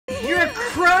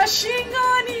crushing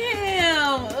on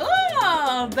him.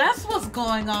 Oh, that's what's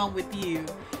going on with you.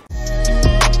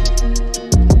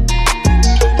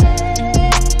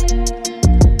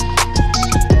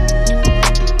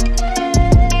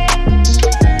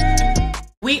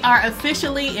 We are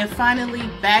officially and finally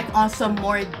back on some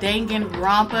more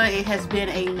Danganronpa. It has been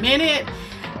a minute.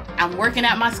 I'm working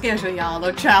out my schedule, y'all.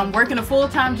 I'm working a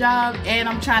full-time job and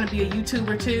I'm trying to be a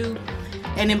YouTuber too.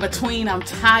 And in between, I'm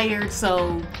tired.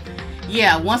 So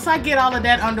yeah, once I get all of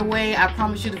that underway, I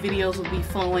promise you the videos will be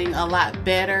flowing a lot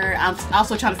better. I'm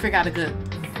also trying to figure out a good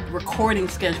recording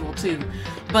schedule too.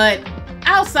 But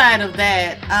outside of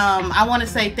that, I want to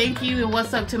say thank you and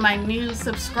what's up to my new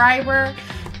subscriber.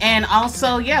 And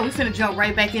also, yeah, we finna jump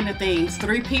right back into things.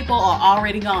 3 people are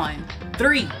already gone.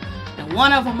 3. And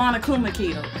 1 of them Monokuma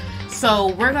killed.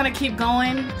 So we're gonna keep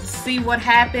going, see what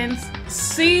happens,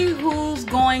 see who's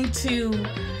going to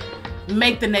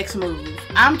make the next move.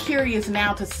 I'm curious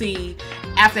now to see,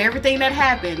 after everything that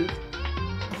happened,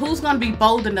 who's gonna be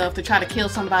bold enough to try to kill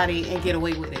somebody and get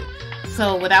away with it.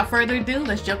 So without further ado,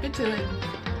 let's jump into it.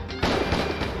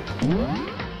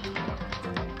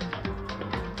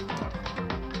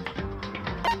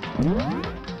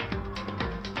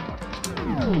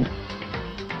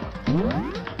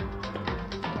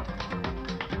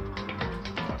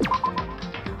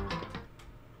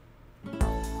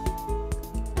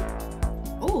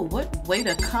 Ooh, what way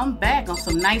to come back on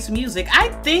some nice music. I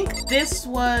think this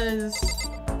was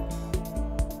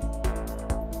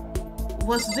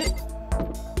it?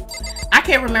 I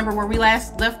can't remember where we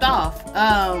last left off.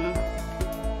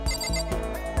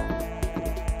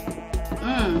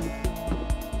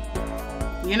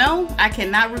 You know, I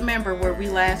cannot remember where we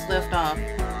last left off.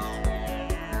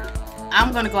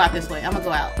 I'm gonna go out this way. I'm gonna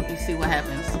go out and see what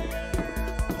happens.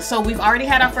 So we've already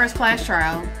had our first class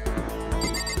trial.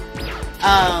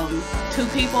 2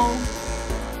 people,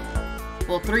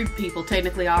 well, 3 people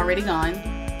technically already gone,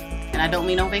 and I don't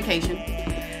mean on vacation.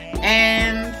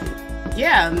 And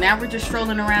yeah, now we're just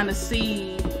strolling around to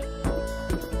see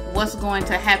what's going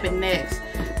to happen next.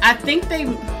 I think they...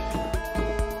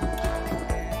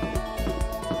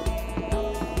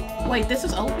 Wait, this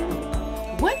is open?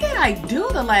 What did I do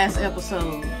the last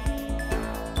episode?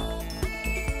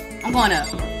 I'm going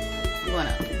up. I'm going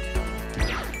up.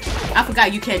 I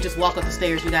forgot you can't just walk up the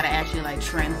stairs. You gotta actually like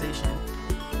transition.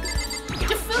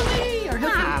 Or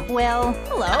well,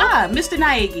 hello. Ah, Mr.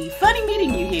 Naegi. Funny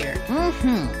meeting you here.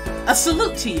 A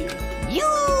salute to you. You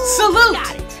salute.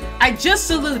 Got it. I just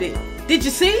saluted. Did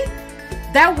you see?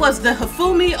 That was the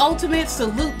Hifumi ultimate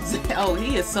salute. Oh,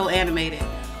 he is so animated.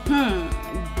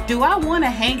 Do I want to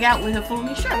hang out with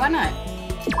Hifumi? Sure, why not?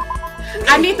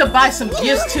 I need to buy some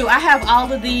gifts too. I have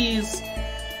all of these,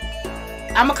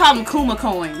 I'm gonna call them Kuma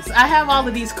coins. I have all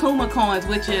of these Kuma coins,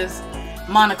 which is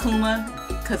Monokuma,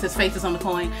 because his face is on the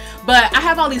coin. But I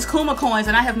have all these Kuma coins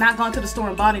and I have not gone to the store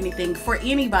and bought anything for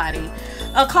anybody.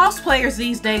 Cosplayers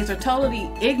these days are totally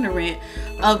ignorant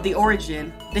of the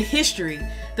origin, the history,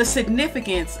 the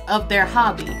significance of their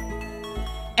hobby.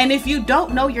 And if you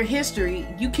don't know your history,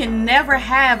 you can never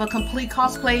have a complete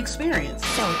cosplay experience.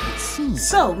 So,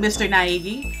 Mr.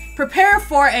 Naegi, prepare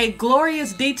for a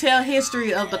glorious detailed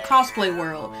history of the cosplay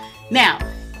world. Now,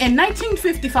 in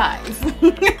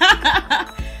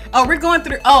 1955, oh, we're going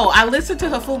through, oh, I listened to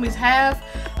Hifumi's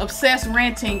half-obsessed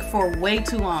ranting for way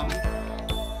too long.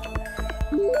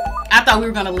 I thought we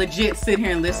were gonna legit sit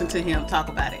here and listen to him talk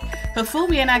about it.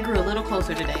 Hifumi and I grew a little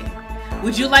closer today.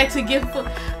 Would you like to give?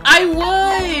 I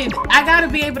would. I gotta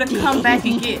be able to come back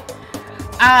and get.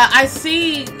 I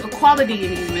see quality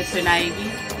in you, Mr. Naegi.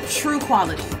 True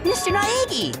quality. Mr.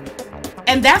 Naegi.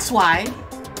 And that's why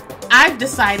I've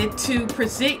decided to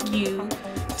present you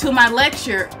to my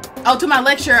lecture. Oh, to my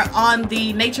lecture on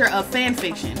the nature of fan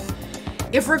fiction.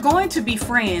 If we're going to be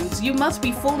friends, you must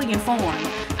be fully informed.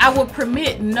 I will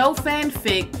permit no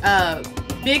fanfic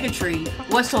bigotry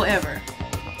whatsoever.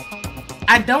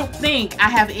 I don't think I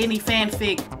have any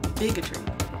fanfic bigotry.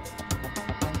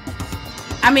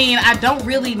 I mean, I don't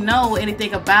really know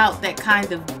anything about that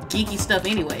kind of geeky stuff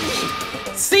anyway.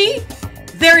 See?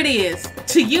 There it is.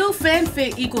 To you,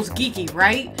 fanfic equals geeky,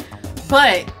 right?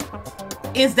 But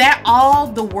is that all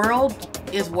the world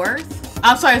is worth?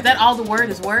 I'm sorry, is that all the word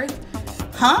is worth?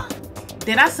 Huh?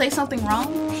 Did I say something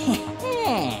wrong?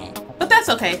 But that's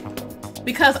okay,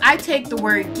 because I take the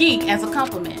word geek as a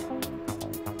compliment.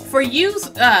 For you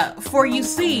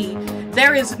see,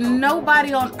 there is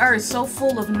nobody on earth so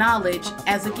full of knowledge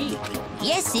as a geek.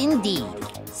 Yes, indeed.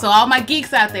 So all my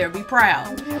geeks out there, be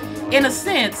proud. In a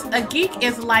sense, a geek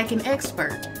is like an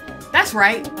expert. That's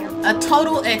right, a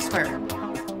total expert.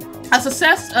 A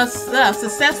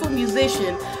successful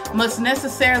musician must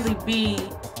necessarily be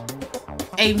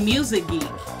a music geek.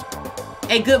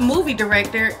 A good movie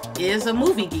director is a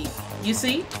movie geek. You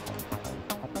see?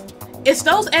 It's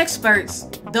those experts,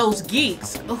 those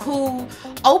geeks, who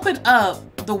open up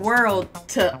the world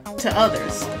to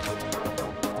others.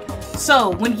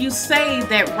 So when you say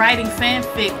that writing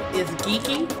fanfic is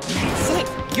geeky,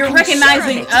 you're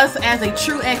recognizing us as a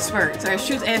true experts, or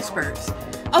true experts.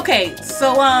 Okay,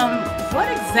 so what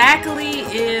exactly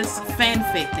is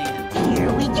fanfic then?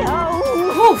 Here we go.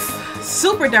 Oof,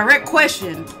 super direct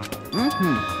question.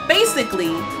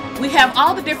 Basically, we have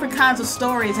all the different kinds of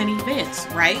stories and events,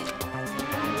 right?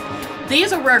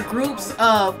 These are where groups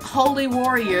of holy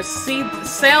warriors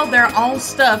sell their own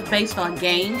stuff based on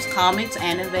games, comics,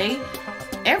 anime,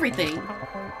 everything.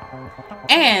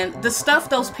 And the stuff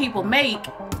those people make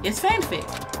is fanfic.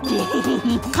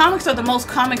 Comics are the most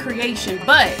common creation,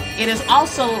 but it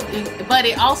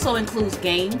also includes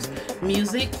games,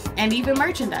 music, and even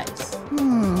merchandise.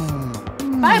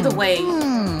 By the way,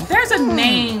 there's a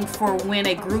name for when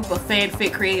a group of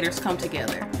fanfic creators come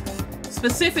together.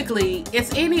 Specifically,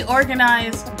 it's any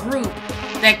organized group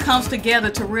that comes together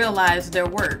to realize their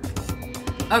work.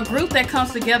 A group that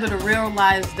comes together to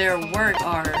realize their work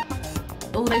are,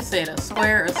 oh, they said a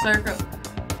square, a circle.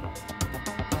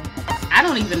 I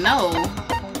don't even know.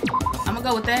 I'm gonna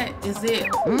go with that. Is it?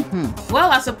 Well,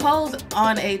 I suppose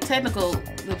on a technical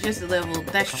logistic level,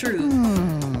 that's true.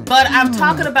 But I'm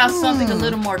talking about something a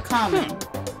little more common.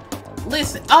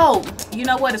 Listen, oh, you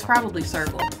know what? It's probably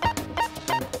circle.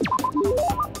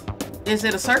 Is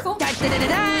it a circle?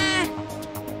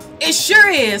 It sure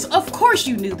is. Of course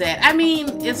you knew that. I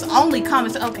mean, it's only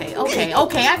common. Okay.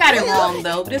 I got it wrong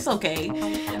though, but it's okay.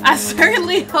 I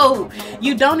certainly hope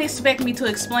you don't expect me to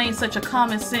explain such a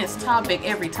common sense topic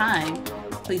every time.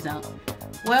 Please don't.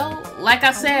 Well, like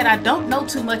I said, I don't know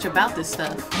too much about this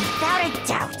stuff. Without a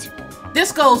doubt.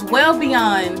 This goes well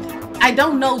beyond I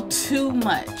don't know too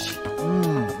much.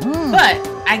 But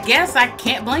I guess I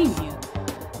can't blame you.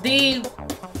 The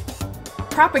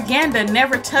propaganda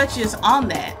never touches on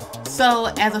that. So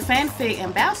as a fanfic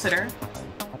ambassador,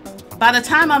 by the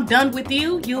time I'm done with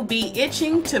you, you'll be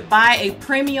itching to buy a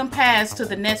premium pass to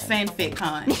the next fanfic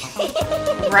con.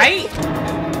 Right?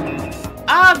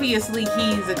 Obviously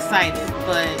he's excited,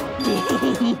 but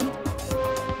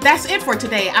that's it for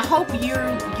today. I hope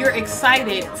you're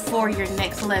excited for your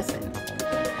next lesson.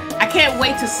 I can't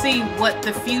wait to see what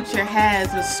the future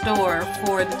has in store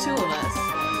for the two of us.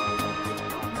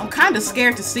 I'm kind of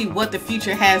scared to see what the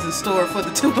future has in store for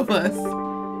the two of us.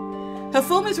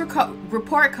 Hifumi's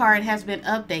report card has been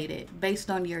updated based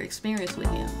on your experience with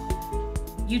him.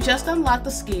 You just unlocked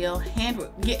the skill,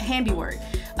 handiwork.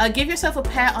 Give yourself a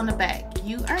pat on the back.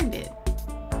 You earned it.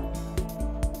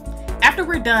 After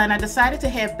we're done, I decided to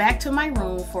head back to my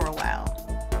room for a while.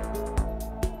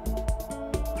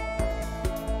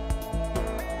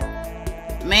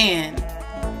 Man,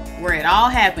 where it all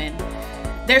happened.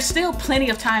 There's still plenty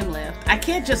of time left. I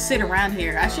can't just sit around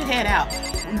here. I should head out.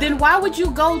 Then why would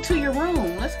you go to your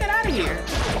room? Let's get out of here.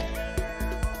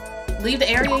 Leave the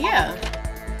area? Yeah.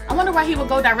 I wonder why he would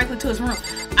go directly to his room.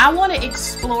 I want to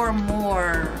explore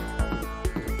more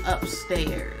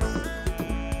upstairs.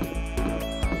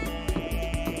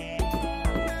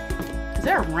 Is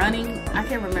there running? I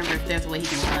can't remember if there's a way he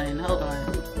can run. Hold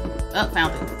on. Oh,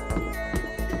 found it.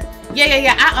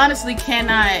 Yeah. I honestly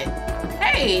cannot.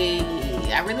 Hey,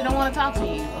 I really don't want to talk to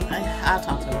you. I'll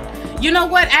talk to you. You know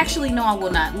what? Actually, no, I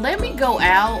will not. Let me go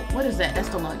out. What is that? That's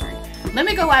the laundry. Let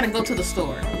me go out and go to the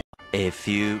store. A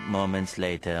few moments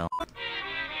later.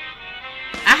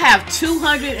 I have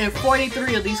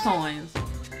 243 of these coins.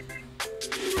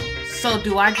 So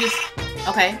do I just...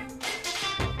 Okay.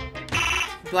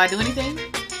 Do I do anything?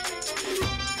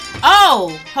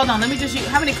 Oh! Hold on. Let me just use...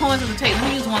 How many coins does it take? Let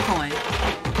me use one coin.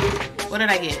 What did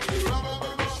I get?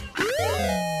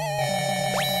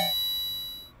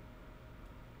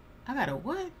 I got a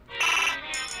what?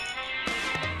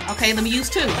 Okay, let me use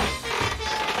two.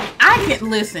 I can...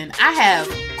 Listen, I have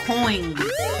coins.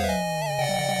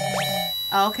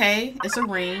 Okay, it's a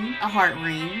ring. A heart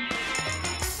ring.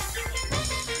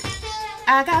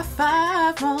 I got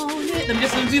 5 on it. Let me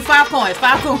just do 5 coins.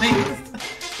 5 coins.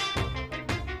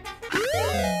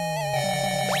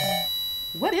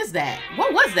 What is that?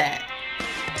 What was that?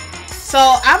 So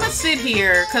I'm gonna sit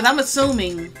here because I'm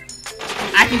assuming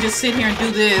I can just sit here and do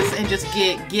this and just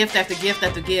get gift after gift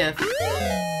after gift.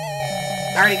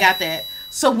 I already got that.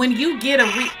 So when you get a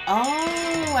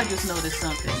oh, I just noticed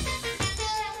something.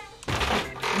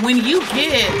 When you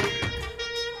get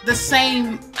the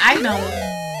same item,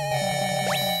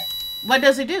 what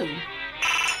does it do?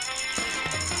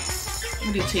 Let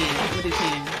me do 10. Let me do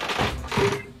 10.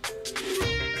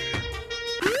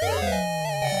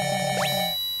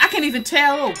 even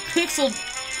tell. Oh, pixel.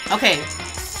 Okay,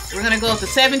 we're gonna go up to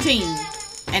 17,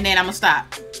 and then I'm gonna stop.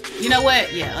 You know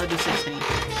what? Yeah, I'll do 16.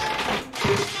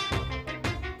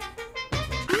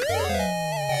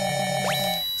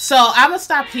 So I'm gonna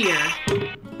stop here.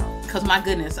 Because my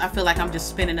goodness, I feel like I'm just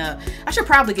spinning up. I should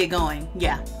probably get going.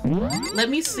 Yeah. Let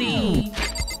me see.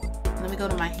 Let me go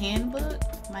to my handbook.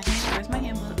 Where's my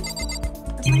handbook?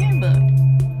 Where's my handbook?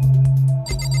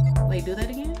 Wait, do that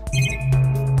again?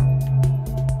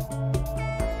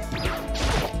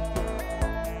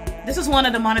 This is one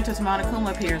of the monitors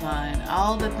Monokuma appears on.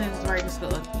 All the things right in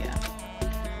school.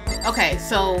 Yeah. Okay,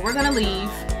 so we're gonna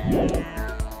leave.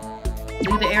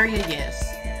 Leave the area, yes.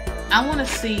 I want to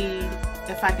see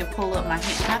if I can pull up my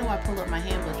hand. How do I pull up my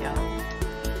handbook, y'all?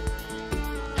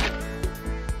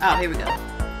 Oh, here we go.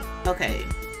 Okay.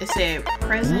 It said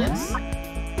presents.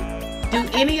 Do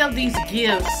any of these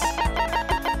gifts...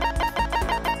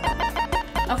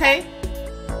 Okay.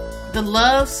 The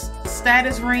love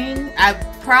status ring. I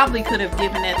probably could have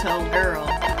given that to old girl.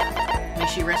 May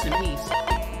she rest in peace.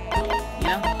 You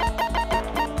know?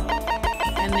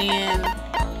 And then...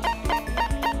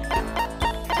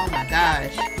 Oh my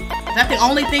gosh. Is that the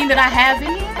only thing that I have in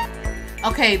here?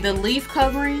 Okay, the leaf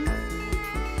covering.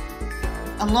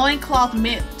 A loincloth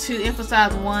meant to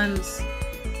emphasize one's...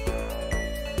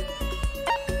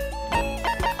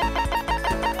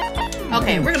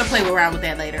 Okay, we're gonna play around with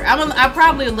that later. I'll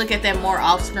probably look at that more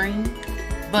off screen.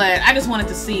 But I just wanted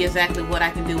to see exactly what I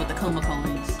can do with the Kuma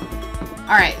coins.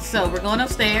 Alright, so we're going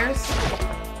upstairs.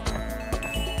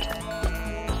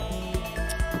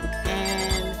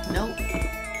 And nope.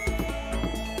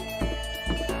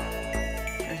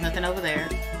 There's nothing over there.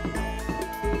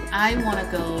 I want to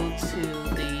go to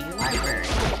the library.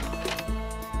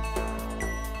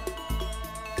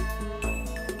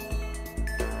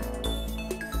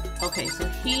 Okay, so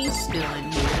he's still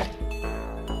in here.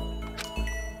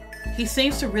 He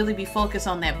seems to really be focused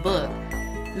on that book.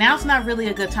 Now's not really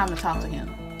a good time to talk to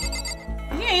him.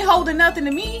 He ain't holding nothing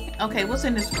to me. Okay, what's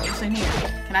in this? What's in here?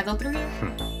 Can I go through here?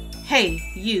 Hey,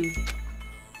 you.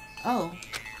 Oh.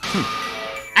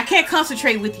 I can't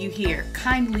concentrate with you here.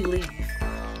 Kindly leave.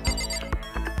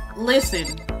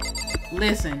 Listen.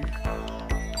 Listen.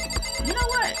 You know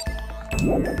what?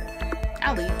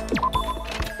 I'll leave.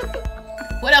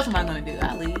 What else am I gonna do?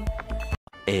 I'll leave.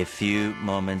 A few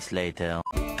moments later.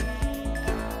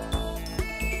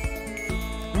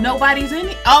 Nobody's in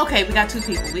it? Oh, okay, we got two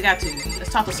people. We got two.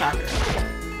 Let's talk to Sakura.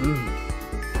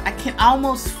 I can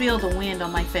almost feel the wind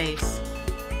on my face.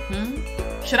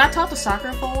 Should I talk to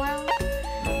Sakura for a while?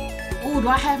 Ooh, do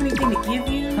I have anything to give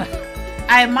you?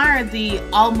 I admire the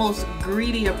almost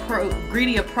greedy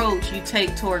approach you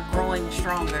take toward growing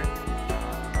stronger.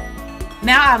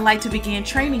 Now I'd like to begin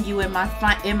training you in my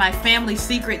family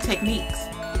secret techniques.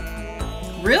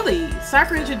 Really?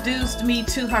 Sakura introduced me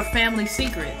to her family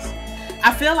secrets.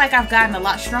 I feel like I've gotten a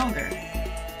lot stronger.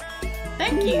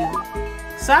 Thank you.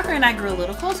 Sakura and I grew a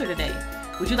little closer today.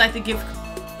 Would you like to give...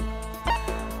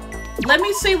 Let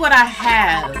me see what I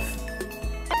have.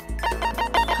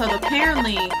 Because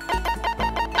apparently...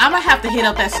 I'm going to have to hit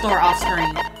up that store off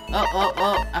screen.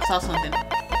 Oh, I saw something.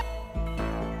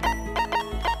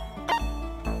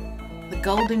 The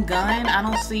golden gun? I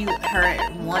don't see her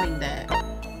wanting that.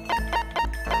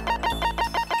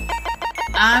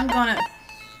 I'm going to...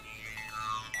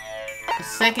 The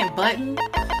second button?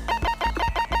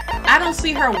 I don't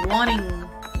see her wanting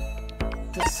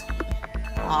this.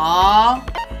 Aww.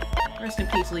 Rest in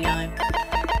peace, Leon.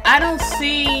 I don't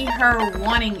see her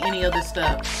wanting any of this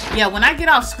stuff. Yeah, when I get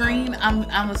off screen, I'm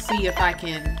gonna see if I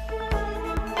can.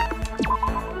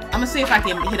 I'm gonna see if I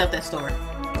can hit up that store.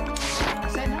 I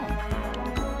said no.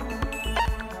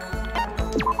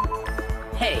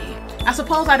 Hey. I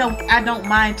suppose I don't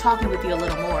mind talking with you a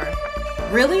little more.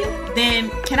 Really? Then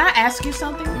can I ask you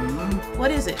something?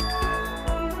 What is it?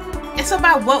 It's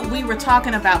about what we were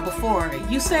talking about before.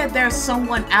 You said there's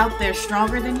someone out there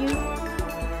stronger than you?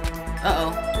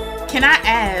 Uh-oh. Can I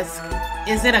ask,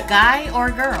 is it a guy or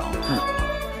a girl?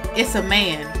 It's a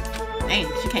man. Dang,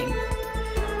 she can't.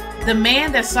 The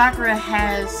man that Sakura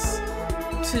has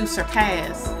to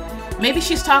surpass. Maybe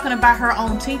she's talking about her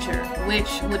own teacher,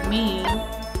 which would mean...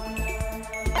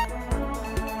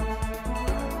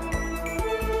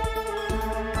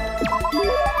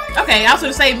 Okay, I was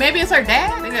going to say, maybe it's her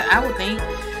dad? I would think.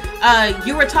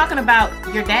 You were talking about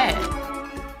your dad.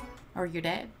 Or your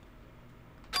dad?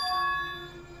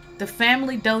 The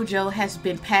family dojo has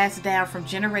been passed down from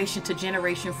generation to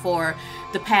generation for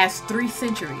the past 3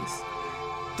 centuries.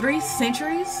 3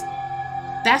 centuries?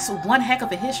 That's one heck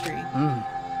of a history.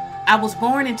 I was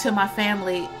born into my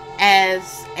family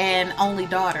as an only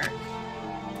daughter.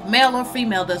 Male or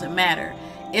female doesn't matter.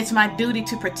 It's my duty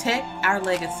to protect our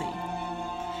legacy.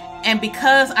 And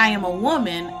because I am a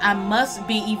woman, I must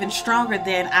be even stronger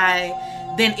than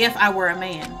if I were a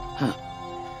man. Huh.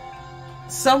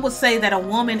 Some would say that a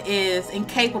woman is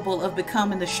incapable of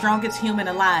becoming the strongest human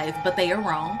alive, but they are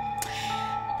wrong.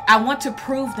 I want to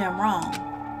prove them wrong,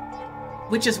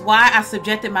 which is why I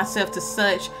subjected myself to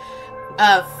such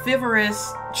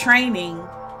vigorous training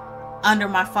under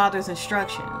my father's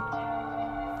instruction.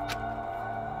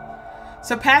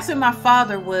 Surpassing my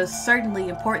father was certainly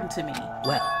important to me.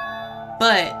 Well,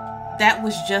 but that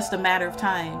was just a matter of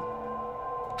time.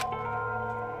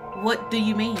 What do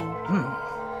you mean?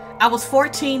 I was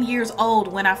 14 years old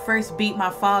when I first beat my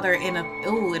father in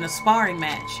a sparring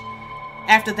match.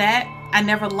 After that, I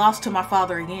never lost to my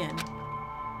father again.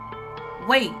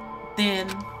 Wait, then...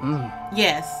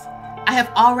 Yes, I have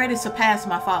already surpassed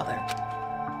my father.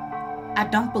 I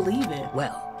don't believe it.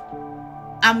 Well,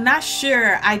 I'm not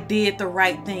sure I did the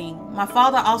right thing. My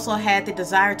father also had the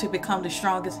desire to become the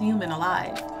strongest human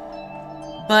alive.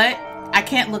 But I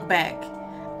can't look back.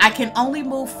 I can only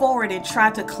move forward and try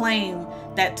to claim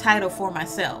that title for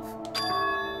myself.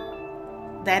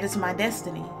 That is my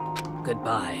destiny.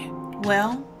 goodbye.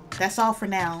 Well, that's all for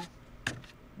now.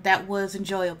 That was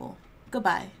enjoyable.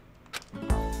 Goodbye.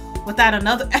 Without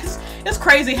another... It's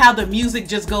crazy how the music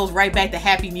just goes right back to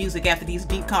happy music after these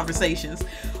deep conversations.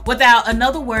 Without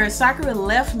another word, Sakura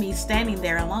left me standing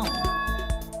there alone.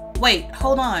 Wait,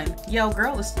 hold on. Yo,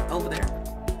 girl is over there.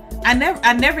 I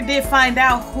never did find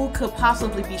out who could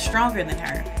possibly be stronger than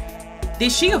her.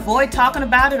 Did she avoid talking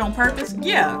about it on purpose?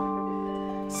 Yeah.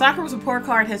 Sakura's report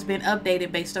card has been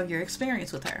updated based on your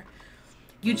experience with her.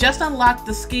 You just unlocked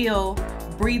the skill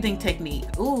breathing technique.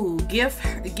 Ooh, give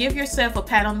yourself a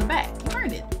pat on the back. You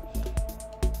earned it.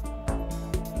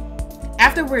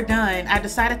 After we're done, I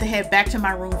decided to head back to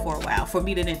my room for a while for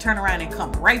me to then turn around and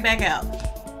come right back out.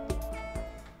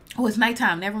 Oh, it's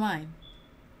nighttime. Never mind.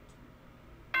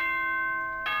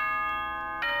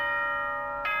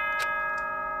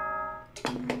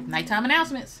 Nighttime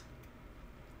announcements.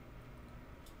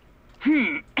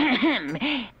 This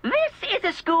is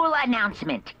a school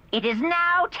announcement. It is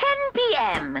now 10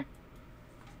 p.m.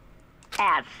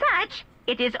 As such,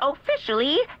 it is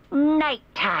officially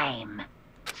nighttime.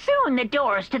 Soon the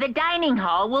doors to the dining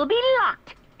hall will be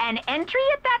locked, and entry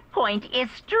at that point is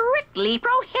strictly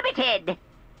prohibited.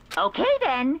 Okay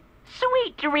then.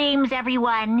 Sweet dreams,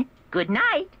 everyone. Good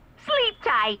night. Sleep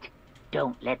tight.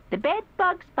 Don't let the bed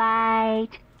bugs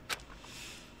bite.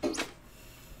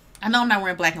 I know I'm not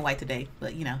wearing black and white today,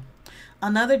 but you know,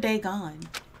 another day gone.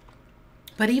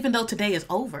 But even though today is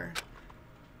over,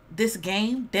 this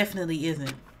game definitely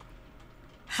isn't.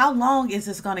 How long is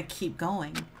this going to keep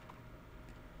going?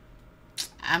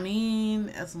 I mean,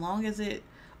 as long as it...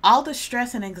 All the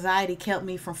stress and anxiety kept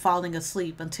me from falling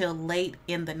asleep until late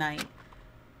in the night.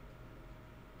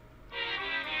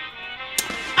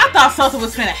 I thought something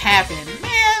was gonna happen.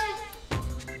 Man,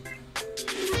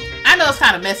 I know it's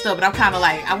kind of messed up, but I'm kind of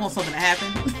like, I want something to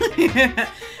happen.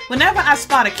 Whenever I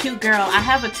spot a cute girl, I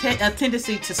have a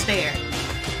tendency to stare.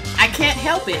 I can't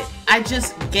help it. I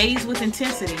just gaze with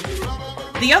intensity.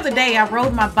 The other day, I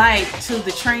rode my bike to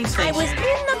the train station. I was in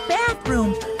the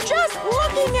bathroom, just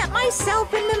looking at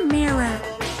myself in the mirror.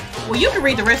 Well, you can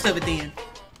read the rest of it then.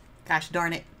 Gosh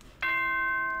darn it.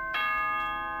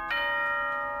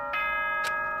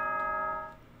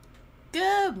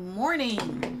 Good morning.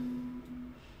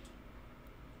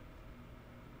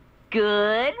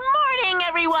 Good morning,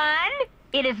 everyone.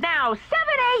 It is now 7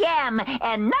 a.m.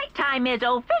 and nighttime is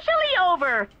officially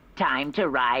over. Time to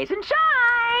rise and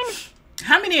shine.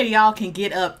 How many of y'all can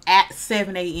get up at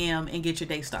 7 a.m. and get your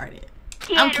day started?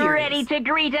 Get ready to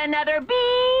greet another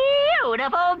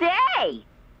beautiful day.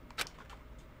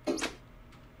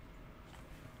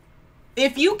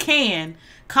 If you can,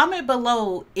 comment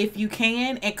below if you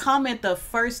can, and comment the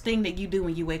first thing that you do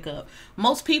when you wake up.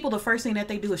 Most people, the first thing that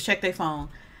they do is check their phone.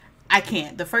 I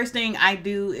can't. The first thing I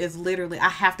do is literally, I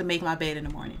have to make my bed in the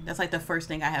morning. That's like the first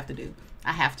thing I have to do.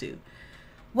 I have to.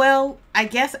 Well, I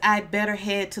guess I'd better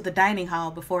head to the dining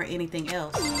hall before anything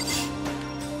else.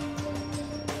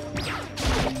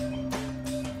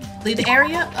 Leave the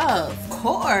area? Of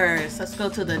course. Let's go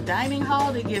to the dining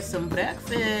hall to get some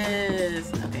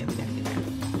breakfast. Okay, we gotta get there.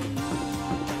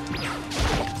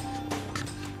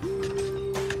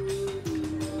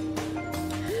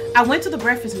 I went to the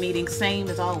breakfast meeting, same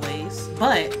as always.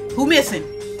 But, who missing?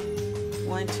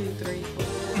 1, 2, 3,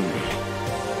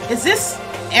 4. Is this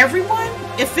everyone?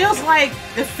 It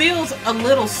feels a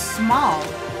little small.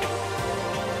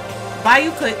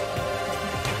 Bayou could...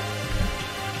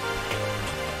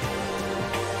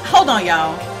 Hold on,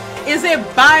 y'all. Is it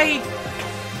Byakuya?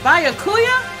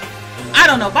 I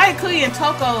don't know. Byakuya and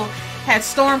Toko had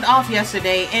stormed off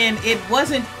yesterday, and it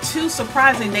wasn't too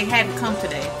surprising they hadn't come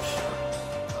today.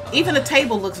 Even the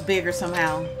table looks bigger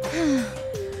somehow.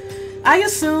 I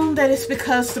assume that it's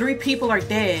because 3 people are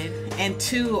dead and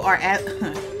 2 are at.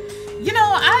 You know,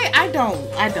 I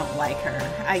don't like her.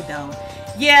 I don't.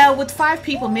 Yeah, with 5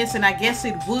 people missing, I guess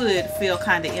it would feel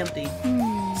kind of empty.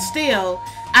 Still,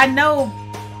 I know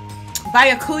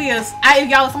Byakuya's.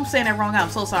 Y'all, if I'm saying that wrong, I'm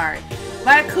so sorry.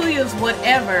 Byakuya's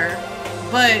whatever,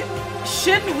 but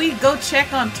shouldn't we go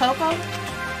check on Toko?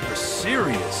 You're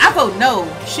serious? I vote no.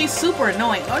 She's super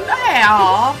annoying. Oh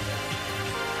no!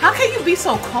 How can you be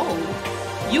so cold?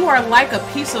 You are like a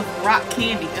piece of rock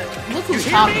candy. Look who's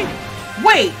talking.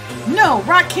 Wait, no,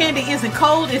 rock candy isn't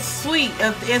cold. It's sweet.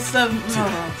 It's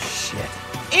Shit.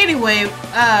 Anyway,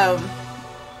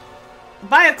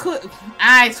 Byakuya.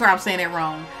 I swear I'm saying it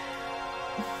wrong.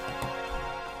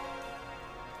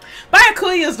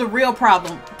 Byakuya is the real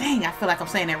problem. Dang, I feel like I'm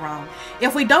saying that wrong.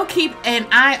 If we don't keep an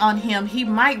eye on him, he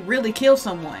might really kill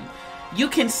someone. You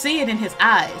can see it in his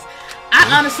eyes.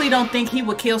 I honestly don't think he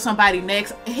would kill somebody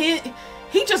next. He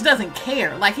just doesn't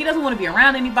care. Like, he doesn't want to be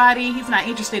around anybody. He's not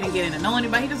interested in getting to know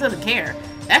anybody. He just doesn't care.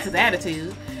 That's his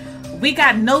attitude. We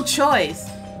got no choice.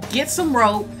 Get some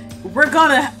rope. We're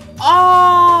gonna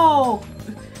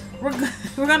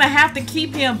have to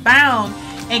keep him bound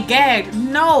and gagged.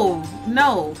 No.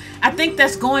 I think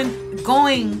that's going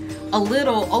a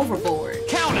little overboard.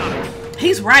 Count on it.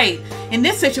 He's right. In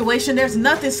this situation, there's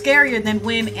nothing scarier than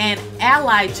when an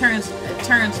ally turns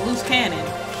loose cannon.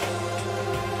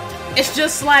 It's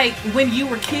just like when we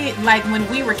were kids,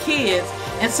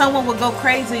 and someone would go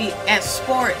crazy at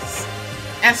sports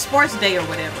day or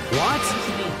whatever. What?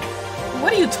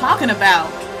 What are you talking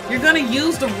about? You're gonna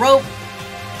use the rope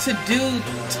to do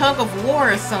tug of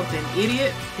war or something,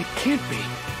 idiot. It can't be.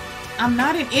 I'm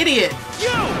not an idiot.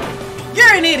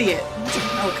 You're an idiot.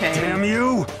 Okay. Damn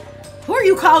you. Who are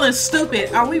you calling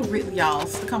stupid? Are we really, y'all?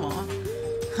 Come on.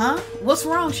 Huh? What's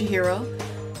wrong, Chihiro?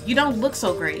 You don't look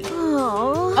so great.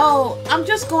 Oh, I'm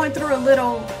just going through a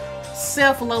little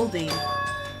self-loathing.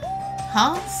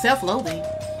 Huh? Self-loathing?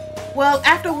 Well,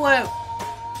 after what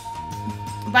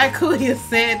Byakuya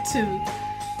said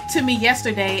to me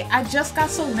yesterday, I just got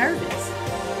so nervous.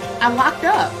 I locked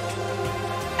up.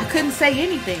 I couldn't say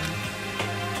anything.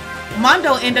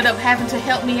 Mondo ended up having to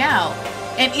help me out.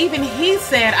 And even he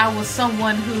said I was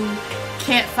someone who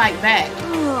can't fight back.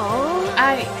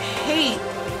 I hate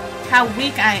how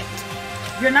weak I am.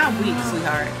 You're not weak,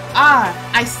 sweetheart. Ah,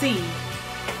 I see.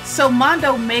 So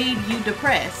Mondo made you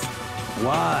depressed.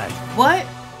 What?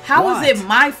 How was it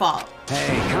my fault?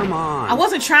 Hey, come on. I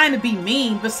wasn't trying to be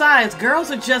mean. Besides,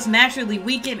 girls are just naturally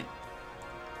weak and...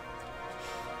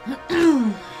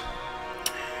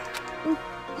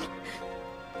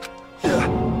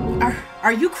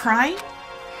 Are you crying?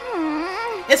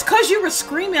 It's cause you were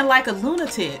screaming like a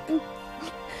lunatic.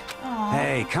 Aww.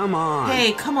 Hey, come on.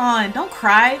 Hey, come on. Don't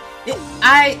cry.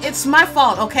 It's my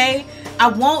fault, okay? I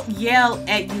won't yell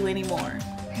at you anymore.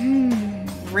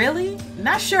 Really?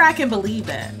 Not sure I can believe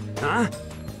that. Huh?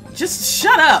 Just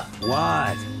shut up.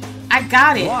 What? I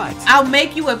got it. What? I'll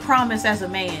make you a promise as a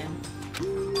man.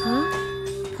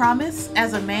 Huh? Promise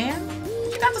as a man?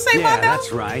 You got to say yeah, Mondo?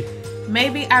 That's right.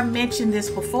 Maybe I mentioned this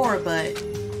before, but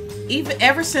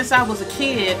ever since I was a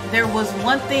kid, there was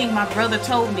one thing my brother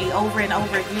told me over and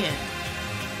over again.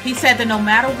 He said that no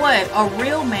matter what, a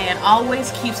real man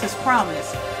always keeps his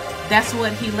promise. That's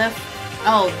what he left.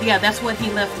 Oh, yeah, that's what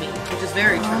he left me, which is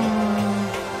very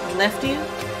true. Left you?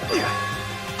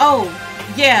 Oh,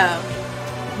 yeah.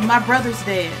 My brother's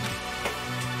dead.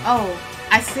 Oh,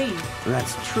 I see.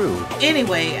 That's true.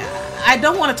 Anyway, I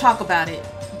don't want to talk about it.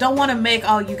 Don't want to make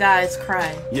all you guys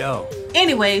cry. Yo.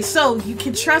 Anyway, so you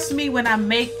can trust me when I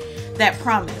make that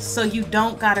promise, so you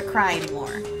don't gotta cry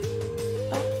anymore.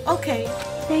 Oh, okay.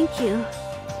 Thank you.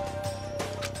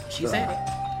 She said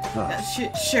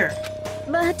it. Sure.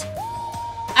 But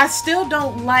I still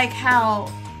don't like how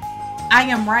I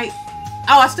am right.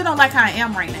 Oh, I still don't like how I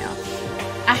am right now.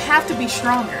 I have to be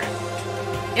stronger.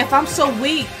 If I'm so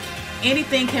weak,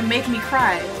 anything can make me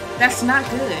cry. That's not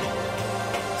good.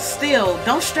 Still,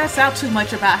 don't stress out too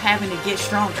much about having to get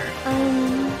stronger.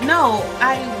 No,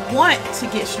 I want to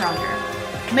get stronger.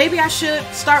 Maybe I should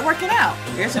start working out.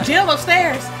 There's a gym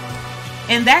upstairs.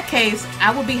 In that case,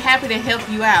 I will be happy to help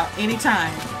you out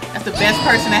anytime. That's the best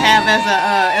person to have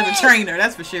as a trainer,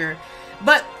 that's for sure.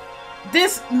 But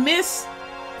this Miss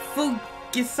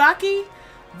Fugisaki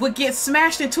would get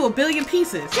smashed into 1 billion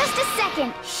pieces. Just a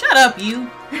second. Shut up, you.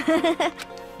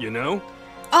 You know?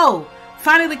 Oh,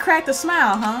 Finally cracked a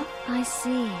smile, huh? I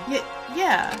see.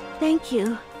 Yeah. Thank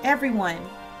you. Everyone,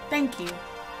 thank you.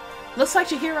 Looks like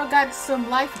Chihiro got some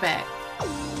life back.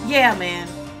 Yeah, man.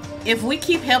 If we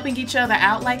keep helping each other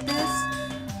out like this,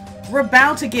 we're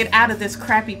bound to get out of this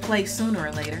crappy place sooner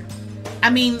or later.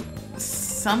 I mean,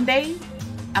 someday,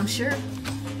 I'm sure.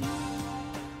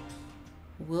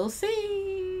 We'll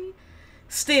see.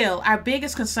 Still, our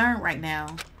biggest concern right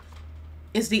now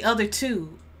is the other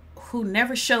two who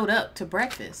never showed up to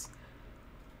breakfast.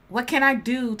 What can I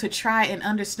do to try and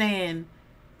understand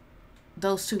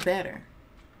those two better?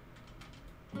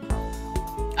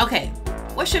 Okay,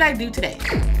 what should I do today?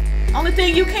 Only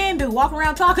thing you can do, walk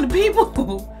around talking to people.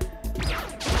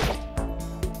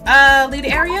 Leave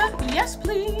the area? Yes,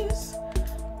 please.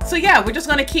 So yeah, we're just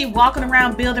gonna keep walking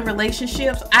around building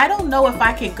relationships. I don't know if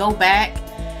I can go back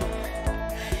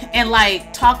and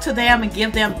like talk to them and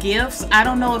give them gifts. I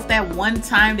don't know if that one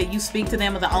time that you speak to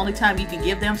them is the only time you can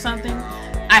give them something.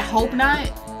 I hope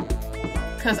not,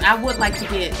 because I would like to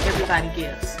get everybody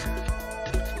gifts.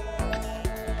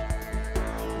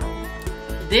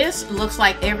 This looks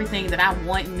like everything that I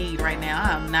want and need right now.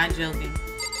 I'm not joking.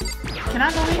 Can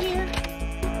I go in here?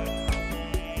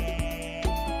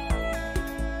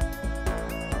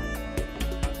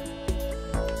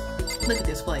 Look at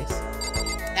this place.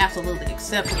 Absolutely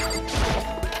exceptional.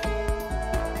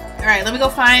 Alright, let me go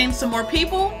find some more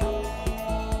people.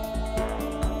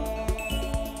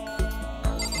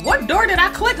 What door did I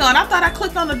click on? I thought I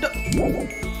clicked on the door.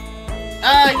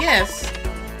 Yes.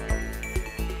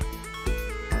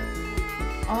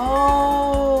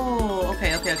 Oh,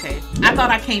 okay. I thought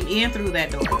I came in through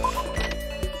that door.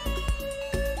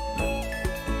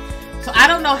 So I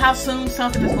don't know how soon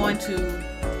something is going to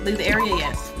leave the area.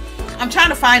 Yes. I'm trying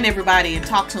to find everybody and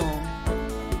talk to them.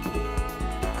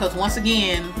 Because once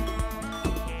again,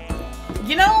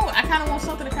 you know, I kind of want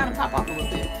something to kind of pop off a little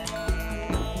bit.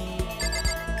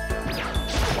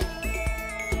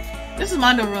 This is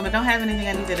Mondo room. I don't have anything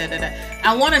I need to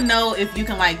I want to know if you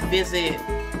can like visit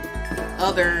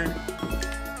other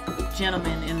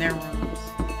gentlemen in their rooms.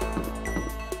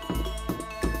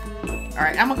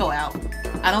 Alright, I'm gonna go out.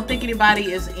 I don't think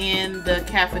anybody is in the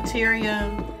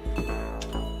cafeteria.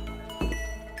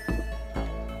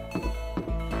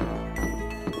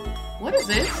 What is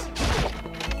this?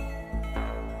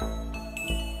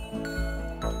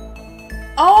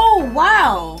 Oh,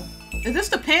 wow. Is this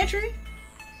the pantry?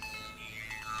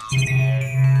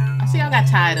 I see y'all got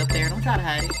tied up there. Don't try to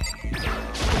hide it.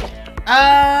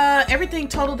 Everything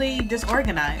totally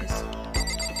disorganized.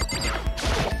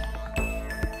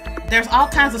 There's all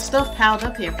kinds of stuff piled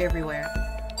up here everywhere.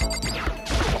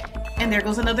 And there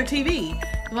goes another TV.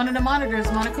 One of the monitors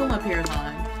Monokuma appears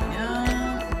on.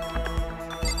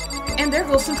 And there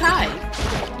goes some tide.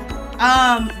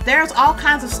 There's all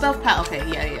kinds of stuff piled. Okay,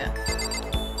 yeah.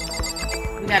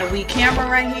 We got a Wii camera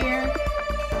right here.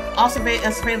 Also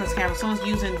a surveillance camera. Someone's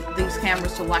using these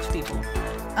cameras to watch people.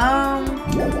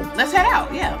 Let's head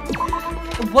out. Yeah.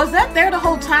 Was that there the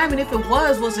whole time? And if it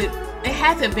was it? It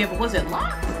had to have been, but was it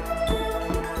locked?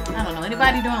 I don't know.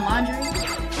 Anybody doing laundry?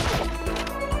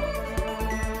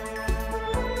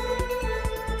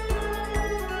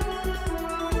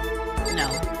 No.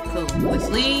 Cool. Let's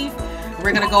leave.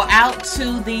 We're gonna go out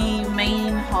to the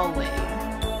main hallway.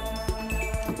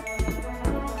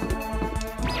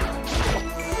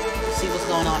 See what's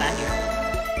going on out here.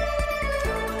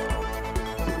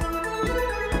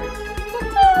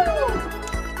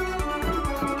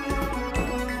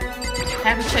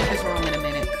 Have to check this room in a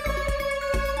minute.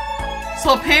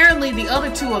 So apparently the other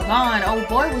two are gone. Old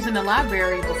boy was in the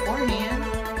library beforehand.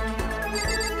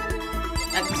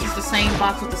 I guess it's the same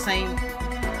box with the same.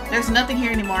 There's nothing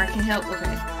here anymore. I can help.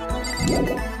 Okay.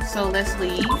 So let's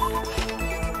leave.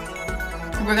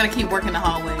 We're gonna keep working the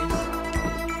hallways.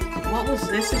 What was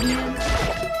this again?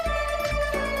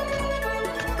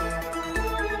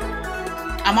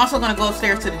 I'm also gonna go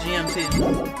upstairs to the gym too.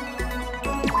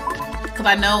 Because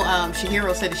I know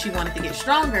Chihiro said that she wanted to get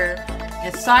stronger.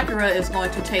 And Sakura is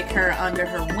going to take her under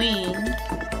her wing.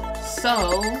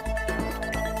 So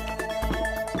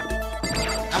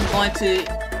I'm going to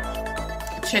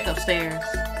check upstairs.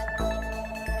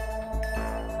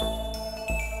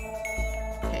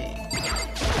 Okay.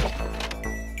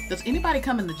 Does anybody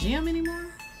come in the gym anymore?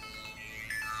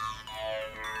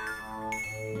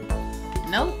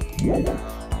 Nope.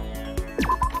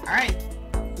 Alright.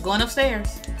 Going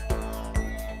upstairs.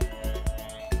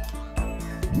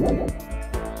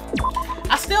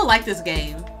 I still like this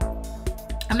game.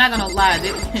 I'm not gonna lie.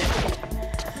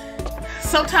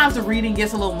 Sometimes the reading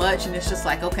gets a little much and it's just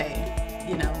like, okay,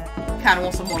 you know, kind of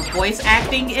want some more voice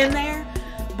acting in there.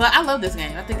 But I love this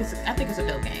game. I think it's a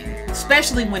dope game.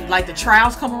 Especially when like the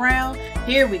trials come around.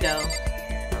 Here we go.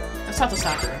 Let's talk to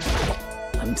Sakura.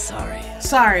 I'm sorry.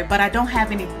 Sorry, but I don't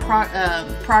have any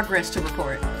progress to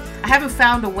report. I haven't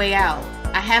found a way out.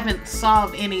 I haven't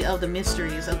solved any of the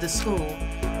mysteries of the school.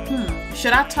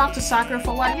 Should I talk to Sakura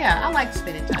for a while? Yeah, I like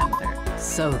spending time with her.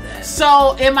 So then.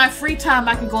 So in my free time,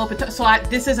 I can go up and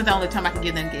this isn't the only time I can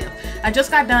give them gifts. I just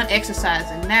got done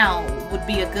exercising. Now would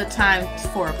be a good time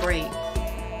for a break.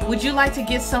 Would you like to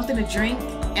get something to drink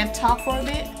and talk for a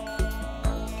bit?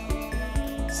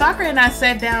 Sakura and I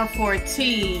sat down for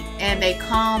tea and a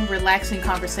calm, relaxing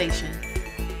conversation.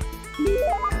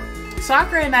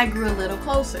 Sakura and I grew a little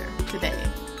closer today.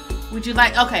 Would you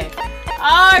like... Okay. Oh,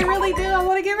 I really do. I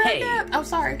want to give her a gift. I'm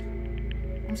sorry.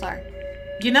 I'm sorry.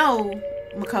 You know,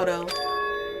 Makoto,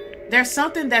 there's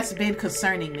something that's been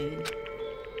concerning me.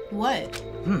 What?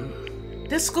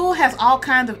 This school has all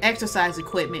kinds of exercise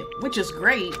equipment, which is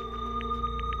great,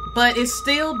 but it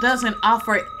still doesn't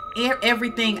offer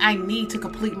everything I need to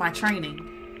complete my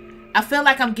training. I feel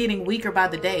like I'm getting weaker by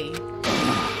the day.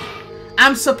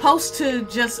 I'm supposed to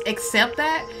just accept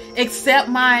that? Accept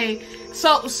my...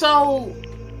 So,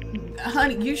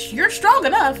 honey, you're strong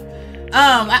enough.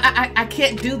 I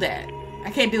can't do that.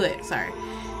 I can't do it. Sorry.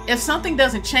 If something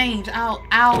doesn't change,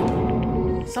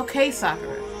 I'll... It's okay,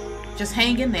 Sakura. Just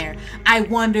hang in there. I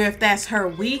wonder if that's her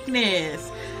weakness.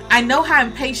 I know how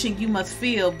impatient you must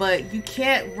feel, but you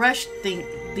can't rush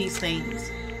these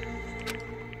things.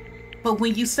 But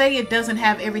when you say it doesn't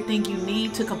have everything you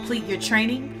need to complete your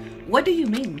training, what do you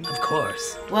mean? Of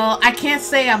course. Well, I can't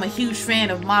say I'm a huge fan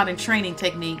of modern training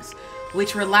techniques,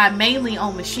 which rely mainly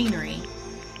on machinery.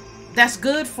 That's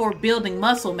good for building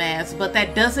muscle mass, but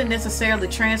that doesn't necessarily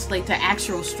translate to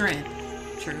actual strength.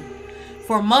 True.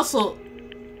 For muscle,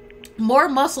 more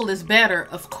muscle is better,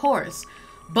 of course,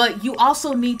 but you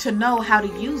also need to know how to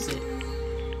use it.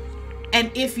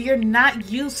 And if you're not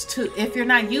used to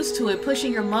it,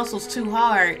 pushing your muscles too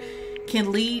hard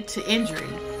can lead to injury.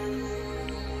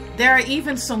 There are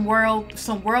even some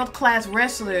world-class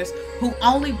wrestlers who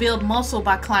only build muscle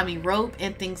by climbing rope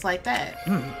and things like that.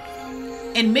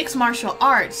 In mixed martial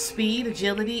arts, speed,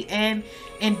 agility, and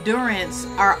endurance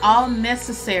are all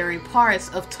necessary parts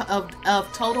of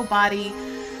total body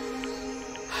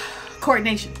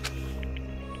coordination.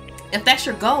 If that's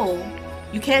your goal,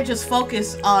 you can't just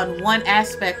focus on one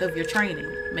aspect of your training.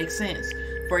 Makes sense.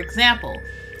 For example,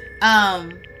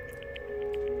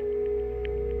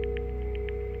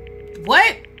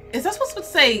 what is that supposed to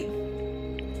say?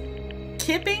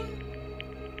 Kipping?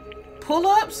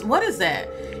 Pull-ups? What is that?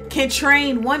 Can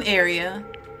train one area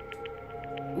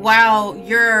while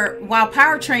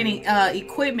power training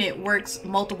equipment works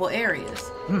multiple areas.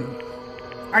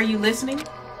 Are you listening?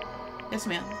 Yes,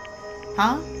 ma'am.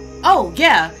 Huh? Oh,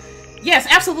 yeah. Yes,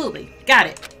 absolutely. Got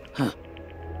it. Huh.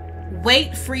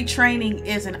 Weight-free training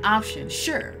is an option,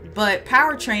 sure, but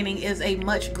power training is a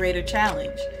much greater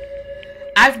challenge.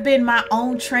 I've been my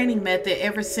own training method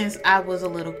ever since I was a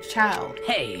little child.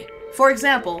 Hey. For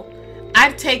example,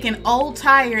 I've taken old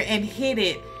tire and hit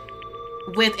it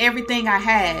with everything I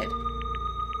had.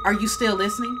 Are you still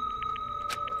listening?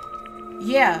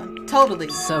 Yeah, totally.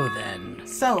 So then.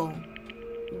 So,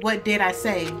 what did I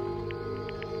say?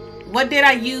 What did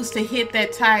I use to hit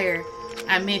that tire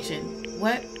I mentioned?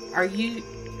 What? Are you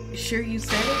sure you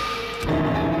said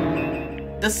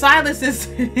it? The silence is...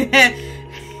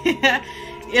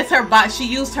 It's her body. She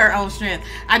used her own strength.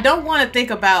 I don't want to think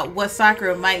about what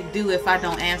Sakura might do if I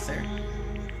don't answer.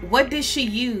 What did she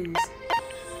use?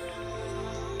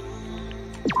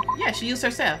 Yeah, she used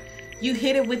herself. You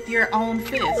hit it with your own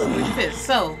fist. With your fist.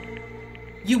 So,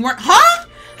 you weren't... Huh?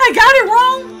 I got it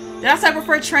wrong? Did I say I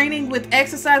prefer training with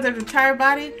exercise of the entire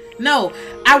body? No,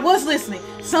 I was listening.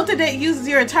 Something that uses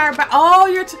your entire body. Oh,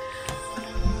 your...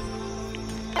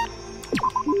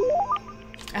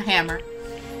 A hammer.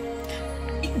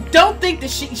 Don't think that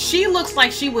she looks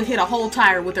like she would hit a whole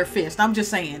tire with her fist. I'm just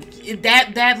saying.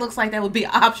 That looks like that would be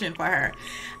an option for her.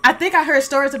 I think I heard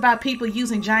stories about people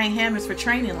using giant hammers for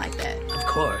training like that. Of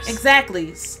course.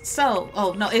 Exactly. So,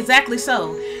 oh no, exactly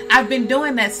so. I've been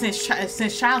doing that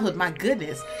since childhood. My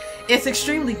goodness. It's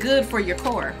extremely good for your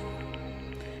core.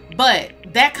 But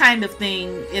that kind of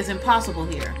thing is impossible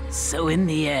here. So in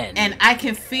the end. And I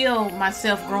can feel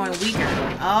myself growing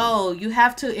weaker. Oh, you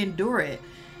have to endure it.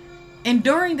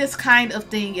 Enduring this kind of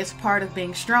thing is part of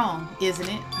being strong, isn't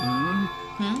it?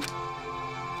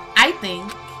 I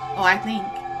think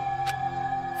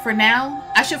for now,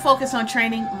 I should focus on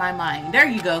training my mind. There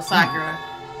you go, Sakura.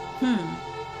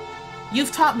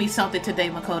 You've taught me something today,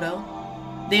 Makoto.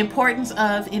 The importance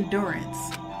of endurance.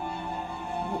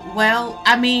 Well,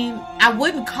 I mean, I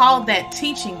wouldn't call that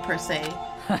teaching per se.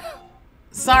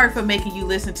 Sorry for making you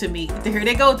listen to me. Here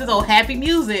they go with this old happy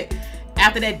music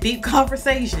after that deep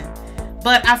conversation.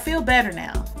 But I feel better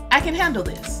now. I can handle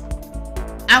this.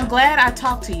 I'm glad I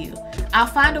talked to you. I'll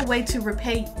find a way to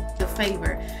repay the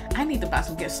favor. I need to buy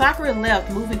some gear. Sakura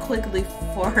left, moving quickly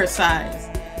for her size.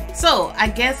 So, I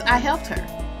guess I helped her.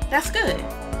 That's good.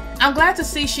 I'm glad to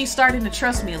see she's starting to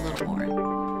trust me a little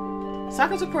more.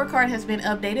 Sakura's report card has been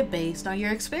updated based on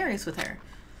your experience with her.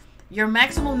 Your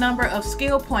maximum number of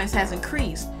skill points has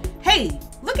increased. Hey,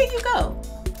 look at you go.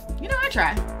 You know, I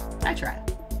try.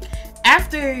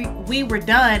 After we were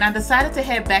done, I decided to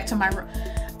head back to my room.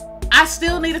 I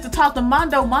still needed to talk to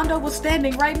Mondo. Mondo was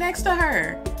standing right next to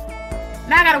her.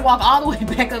 Now I gotta walk all the way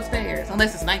back upstairs,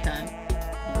 unless it's nighttime.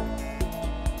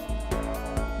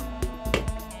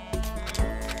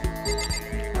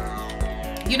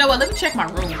 You know what? Let me check my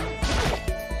room.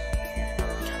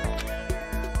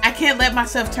 I can't let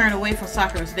myself turn away from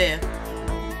Sakura's death.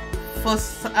 For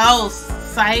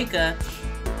Saika,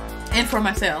 and for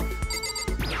myself.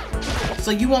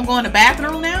 So you won't go in the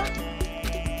bathroom now?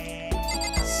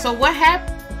 So what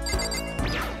happened?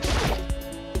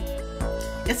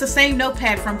 It's the same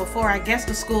notepad from before. I guess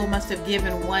the school must have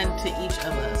given one to each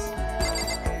of us.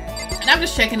 And I'm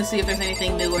just checking to see if there's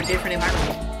anything new or different in my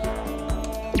room.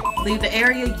 Leave the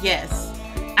area? Yes.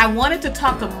 I wanted to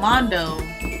talk to Mondo.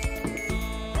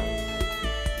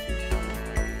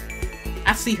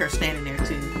 I see her standing there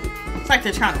too. It's like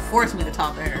they're trying to force me to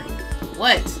talk to her.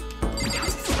 What?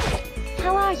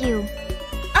 How are you?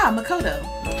 Ah, Makoto.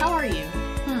 How are you?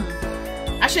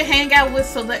 I should hang out with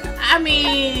select. I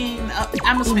mean,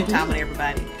 I'm gonna spend time with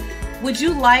everybody. Would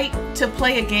you like to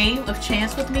play a game of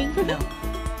chance with me? No.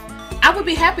 I would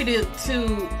be happy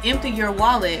to empty your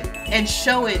wallet and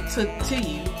show it to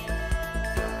you.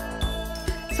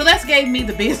 Celeste gave me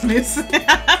the business.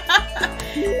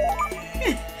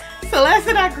 Celeste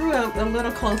and I grew up a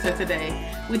little closer today.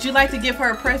 Would you like to give her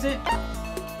a present?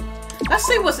 Let's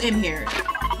see what's in here.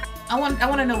 I want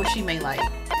to know what she may like.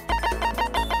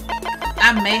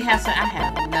 I may have some. I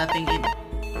have nothing in it.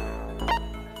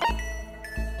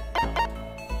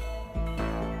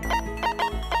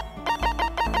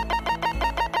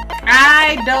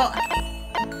 I don't.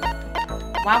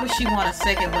 Why would she want a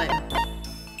second button?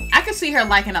 I could see her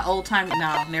liking an old time.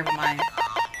 No, never mind.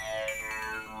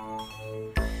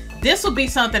 This will be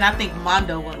something I think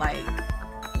Mondo would like.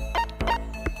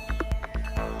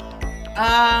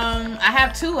 I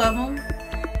have two of them.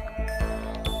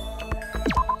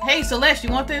 Hey Celeste,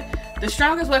 you want the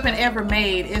strongest weapon ever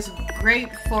made? Is great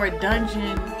for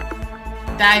dungeon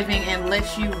diving and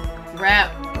lets you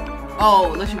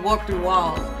lets you warp through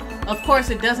walls. Of course,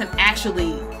 it doesn't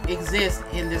actually exist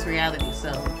in this reality,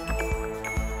 so.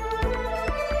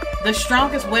 The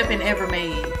strongest weapon ever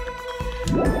made.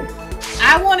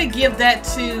 I want to give that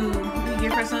to... Can you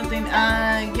give her something?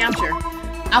 Yeah, I'm sure.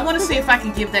 I want to see if I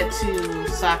can give that to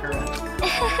Sakura.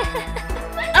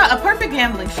 A perfect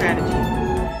gambling strategy.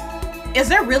 Is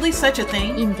there really such a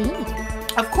thing? Indeed.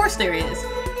 Of course there is.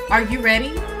 Are you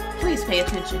ready? Please pay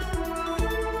attention.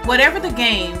 Whatever the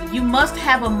game, you must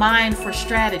have a mind for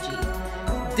strategy.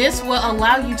 This will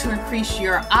allow you to increase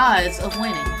your odds of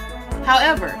winning.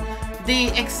 However, the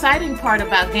exciting part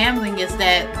about gambling is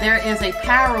that there is a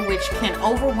power which can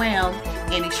overwhelm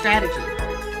any strategy.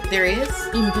 There is?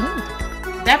 Indeed.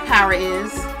 That power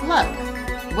is luck,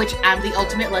 which I'm the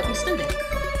ultimate lucky student.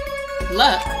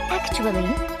 Luck? Actually,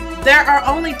 there are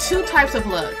only two types of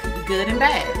luck, good and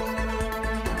bad.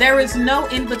 There is no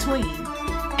in between.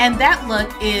 And that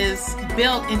luck is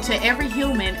built into every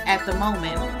human at the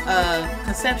moment of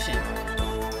conception.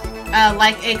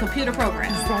 Like a computer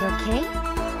program. Is that okay?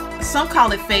 Some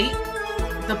call it fate.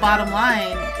 The bottom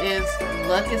line is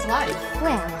luck is life.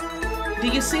 Well, do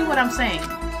you see what I'm saying?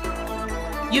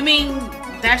 You mean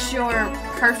that's your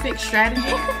perfect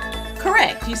strategy?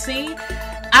 Correct, you see?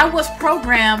 I was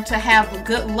programmed to have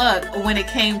good luck when it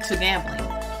came to gambling.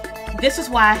 This is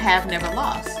why I have never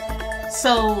lost.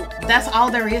 So that's all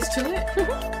there is to it?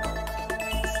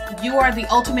 You are the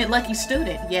ultimate lucky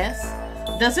student, yes?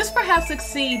 Does this perhaps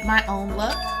exceed my own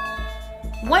luck?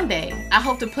 One day, I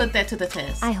hope to put that to the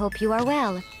test. I hope you are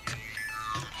well.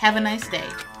 Have a nice day.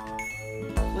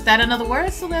 Without another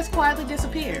word, Celeste quietly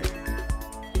disappeared.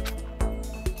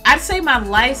 I'd say my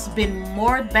life's been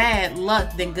more bad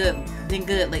luck than good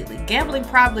lately. Gambling's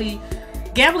probably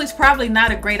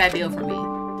not a great idea for me.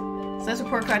 Celeste's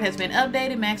report card has been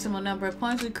updated. Maximum number of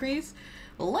points increased.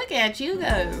 Look at you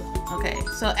go. Okay,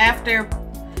 so after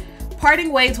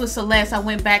parting ways with Celeste, I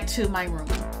went back to my room.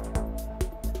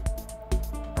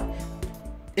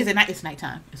 Is it night? It's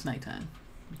nighttime. It's nighttime.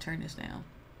 me turn this down.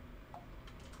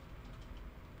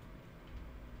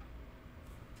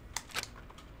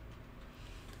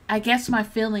 I guess I'm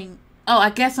feeling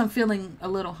a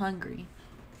little hungry.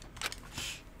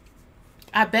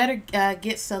 I better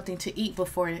get something to eat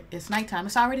before it's nighttime.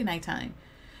 It's already nighttime.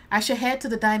 I should head to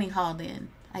the dining hall then,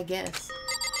 I guess.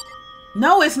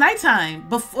 No, it's nighttime.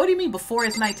 What do you mean before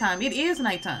it's nighttime? It is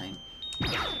nighttime.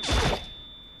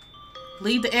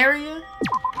 Leave the area.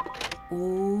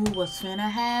 Ooh, what's finna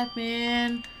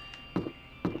happen?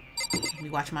 Let me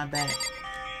watch my back.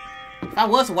 If I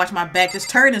was to watch my back, this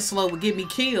turning slow would get me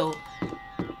killed.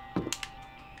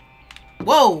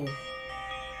 Whoa.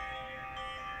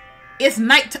 It's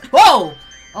night. Whoa.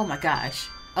 Oh my gosh.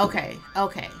 Okay.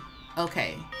 Okay.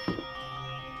 Okay.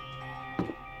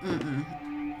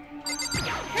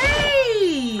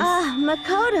 Hey.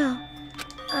 Makoto.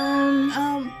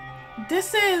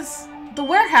 This is the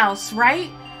warehouse, right?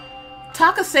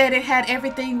 Taka said it had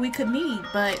everything we could need,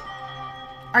 but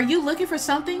are you looking for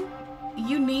something?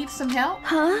 You need some help?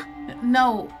 Huh?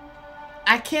 No.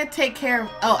 I can't take care of...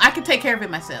 Oh, I can take care of it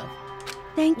myself.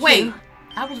 Thank you. Wait.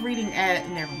 I was reading at...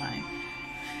 Never mind.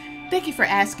 Thank you for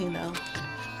asking, though.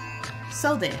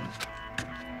 So then.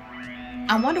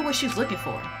 I wonder what she's looking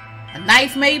for. A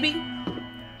knife, maybe?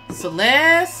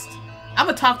 Celeste? I'm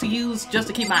gonna talk to you just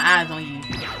to keep my eyes on you.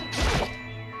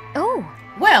 Oh.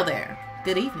 Well there.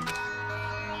 Good evening.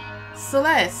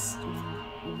 Celeste,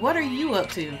 what are you up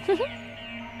to?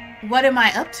 What am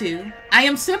I up to? I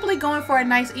am simply going for a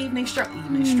nice evening stroll.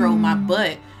 Evening stroll, my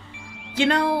butt. You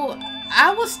know,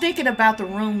 I was thinking about the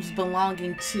rooms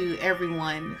belonging to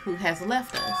everyone who has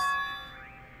left us.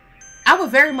 I would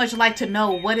very much like to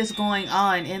know what is going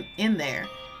on in there,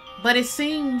 but it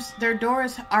seems their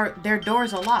doors are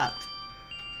locked.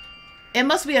 It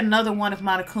must be another one of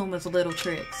Monokuma's little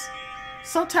tricks.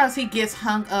 Sometimes he gets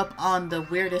hung up on the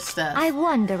weirdest stuff. I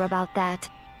wonder about that.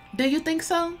 Do you think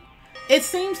so? It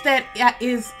seems that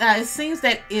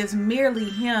is merely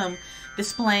him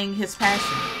displaying his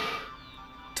passion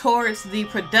towards the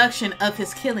production of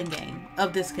this killing game.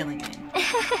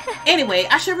 Anyway,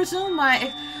 I should resume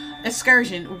my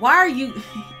excursion. Why are you...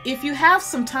 If you have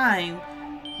some time,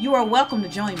 you are welcome to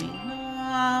join me.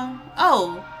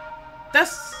 Oh,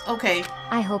 that's okay.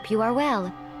 I hope you are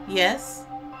well. Yes.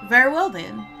 Very well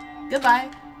then. Goodbye.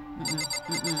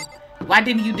 Why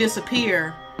didn't you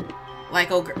disappear? Like,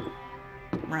 oh, girl.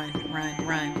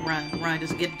 Run.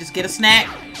 Just get a snack.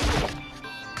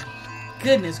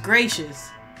 Goodness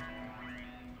gracious.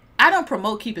 I don't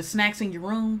promote keeping snacks in your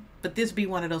room, but this be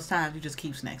one of those times you just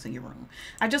keep snacks in your room.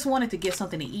 I just wanted to get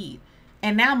something to eat.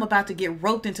 And now I'm about to get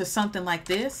roped into something like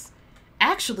this?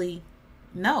 Actually,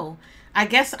 no. I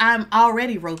guess I'm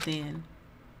already roped in.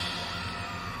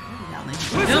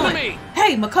 What are y'all doing? Me.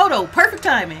 Hey, Makoto, perfect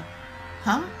timing.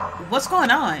 Huh? What's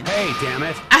going on? Hey, damn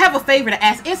it. I have a favor to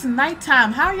ask. It's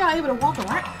nighttime. How are y'all able to walk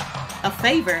around? A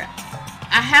favor?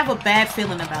 I have a bad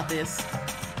feeling about this.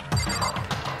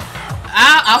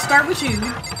 I'll start with you,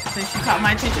 since you caught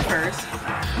my attention first.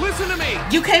 Listen to me.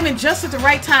 You came in just at the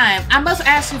right time. I must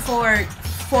ask you for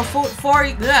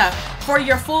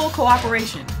your full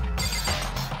cooperation.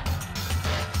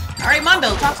 All right,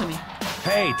 Mondo, talk to me.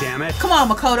 Hey, damn it. Come on,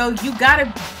 Makoto. You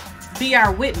gotta be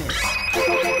our witness.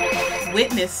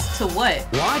 Witness to what?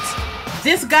 What?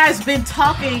 This guy's been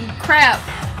talking crap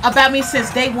about me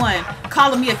since day one,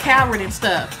 calling me a coward and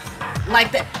stuff.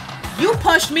 Like that. You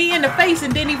punched me in the face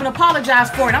and didn't even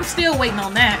apologize for it. I'm still waiting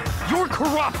on that. You're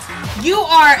corrupt. You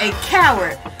are a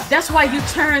coward. That's why you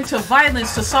turn to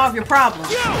violence to solve your problems.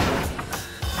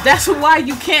 That's why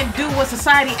you can't do what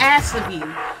society asks of you.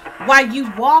 Why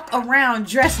you walk around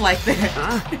dressed like that.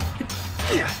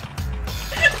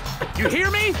 You hear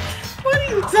me? What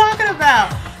are you talking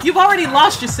about? You've already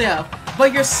lost yourself,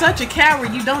 but you're such a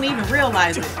coward you don't even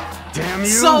realize it. Damn you.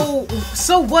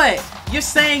 So what? You're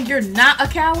saying you're not a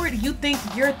coward? You think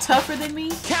you're tougher than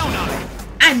me? Count on it.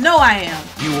 I know I am.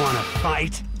 You wanna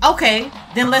fight? Okay,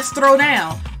 then let's throw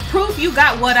down. Proof you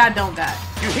got what I don't got.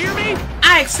 You hear me?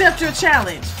 I accept your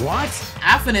challenge. What?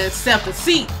 I'm finna accept a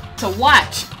seat to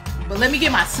watch. But let me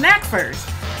get my snack first.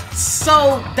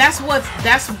 So that's what's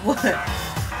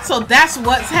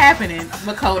happening,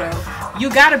 Makoto. You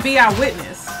gotta be our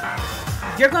witness.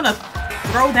 You're gonna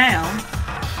throw down.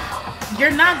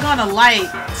 You're not gonna like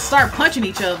start punching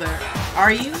each other,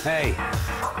 are you? Hey.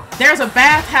 There's a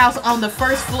bathhouse on the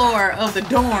first floor of the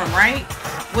dorm, right?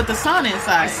 With the sauna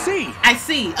inside. I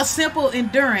see. A simple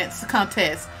endurance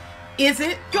contest. Is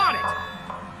it? Got it.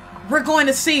 We're going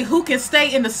to see who can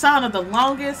stay in the sauna the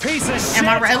longest. Piece of shit. Am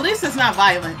I right? At least it's not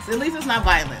violence.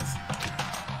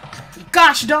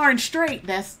 Gosh darn straight.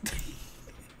 That's...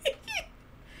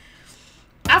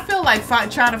 I feel like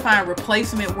trying to find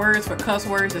replacement words for cuss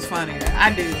words is funnier.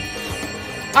 I do.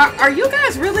 Are you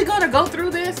guys really gonna go through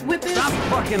this with this? Stop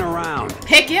fucking around.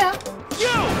 Heck yeah.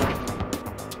 You!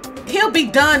 He'll be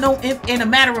done in a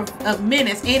matter of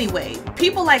minutes anyway.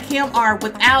 People like him are,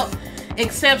 without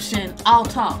exception, all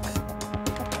talk.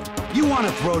 You want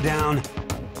to throw down?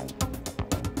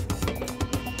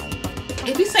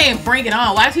 If he's saying bring it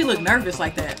on, why does he look nervous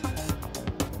like that?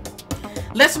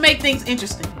 Let's make things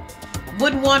interesting.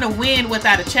 Wouldn't want to win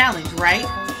without a challenge, right?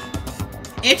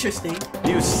 Interesting.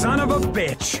 You son of a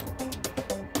bitch.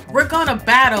 We're gonna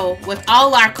battle with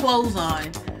all our clothes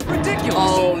on. Ridiculous.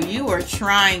 Oh, you are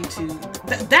trying to...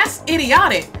 that's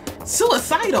idiotic.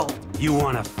 Suicidal. You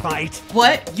want to fight?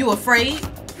 What? You afraid?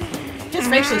 His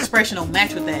facial expression don't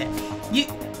match with that.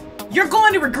 You're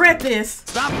going to regret this.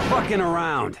 Stop fucking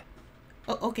around.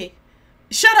 Oh, okay.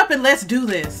 Shut up and let's do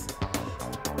this.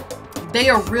 They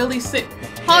are really sick.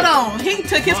 Hold on. He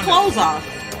took his clothes off.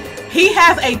 He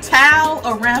has a towel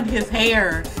around his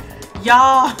hair.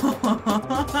 Y'all.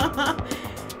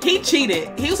 He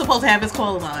cheated. He was supposed to have his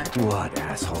clothes on. What,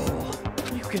 asshole?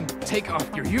 You can take off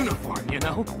your uniform, you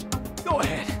know? Go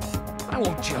ahead. I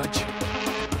won't judge.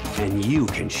 And you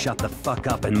can shut the fuck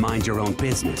up and mind your own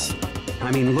business.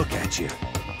 I mean, look at you.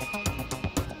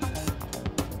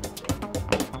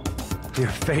 Your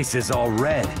face is all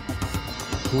red.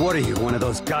 What are you, one of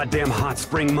those goddamn hot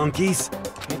spring monkeys?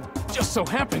 It just so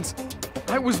happens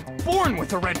I was born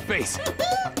with a red face.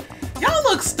 Y'all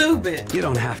look stupid. You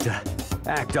don't have to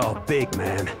act all big,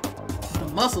 man. The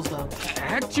muscles, though.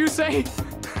 Act, you say?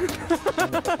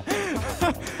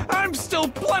 I'm still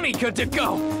plenty good to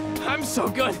go. I'm so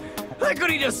good, I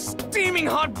could eat a steaming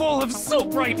hot bowl of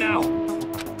soup right now.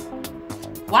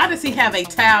 Why does he have a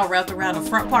towel wrapped around the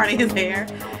front part of his hair?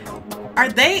 Are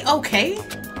they okay?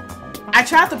 I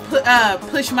tried to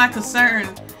push my concern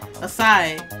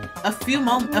aside. A few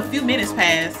minutes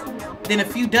passed, then a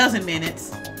few dozen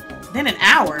minutes, then an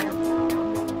hour.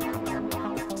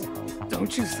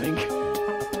 Don't you think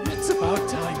it's about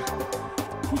time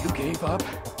you gave up?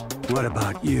 What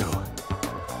about you?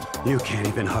 You can't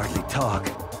even hardly talk.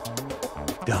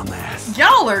 Dumbass.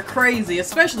 Y'all are crazy,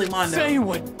 especially Mondo. Say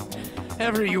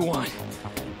whatever you want.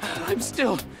 I'm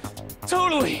still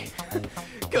totally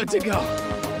good to go.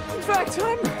 In fact,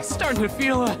 I'm starting to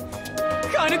feel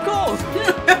kind of cold.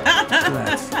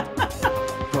 That's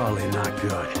probably not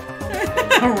good.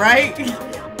 Right?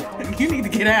 You need to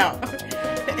get out.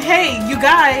 Hey, you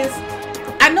guys.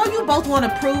 I know you both want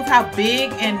to prove how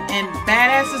big and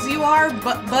badasses you are,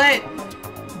 but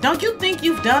don't you think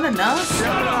you've done enough? Shut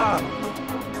up!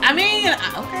 I mean,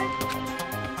 okay.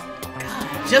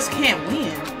 God, just can't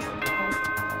win.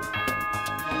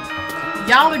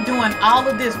 Y'all are doing all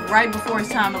of this right before it's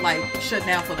time to, like, shut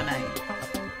down for the night.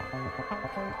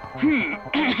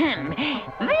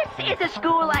 This is a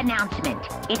school announcement.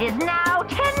 It is now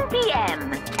 10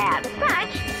 p.m. As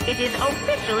such, it is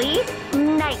officially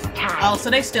nighttime. Oh, so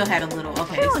they still had a little,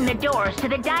 okay. Soon the doors to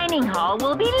the dining hall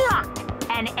will be locked,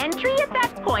 and entry at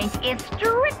that point is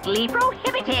strictly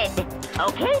prohibited.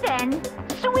 Okay then,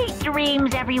 sweet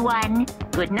dreams, everyone.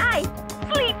 Good night,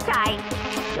 sleep tight.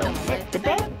 Don't let the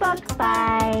bed bugs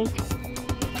bite.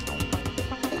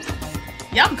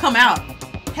 Y'all can come out.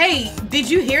 Hey, did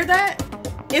you hear that?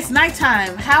 It's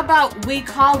nighttime. How about we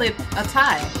call it a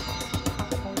tie?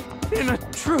 In a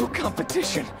true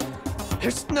competition,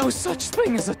 there's no such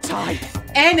thing as a tie.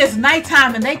 And it's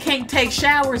nighttime and they can't take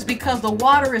showers because the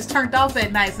water is turned off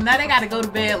at night. So now they gotta go to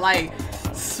bed like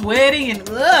sweaty and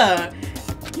ugh.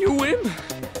 You win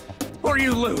or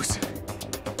you lose.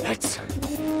 That's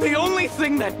the only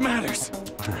thing that matters.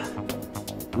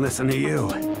 Listen to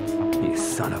you, you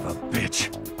son of a bitch.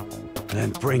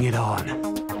 Then bring it on.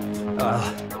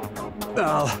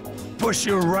 I'll push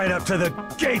you right up to the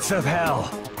gates of hell.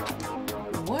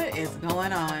 What is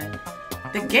going on?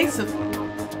 The gates of...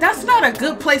 That's not a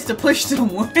good place to push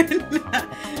someone.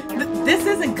 This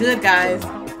isn't good, guys.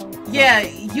 Yeah,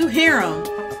 you hear him.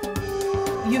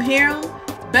 You hear him?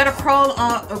 Better crawl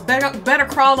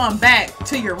on back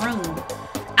to your room.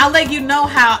 I'll let you know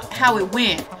how it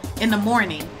went in the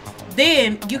morning.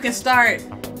 Then you can start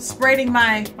spreading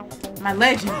my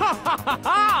legend.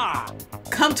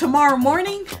 Come tomorrow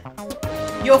morning,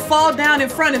 you'll fall down in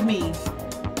front of me,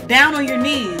 down on your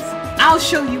knees. I'll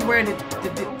show you where the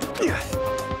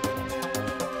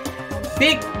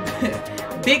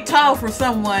big tall for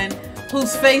someone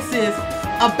whose face is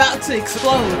about to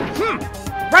explode.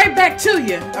 Right back to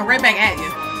you, or right back at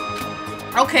you.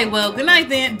 Okay, well, good night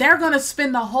then. They're gonna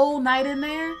spend the whole night in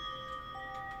there.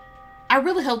 I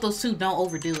really hope those two don't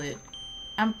overdo it.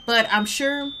 But I'm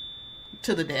sure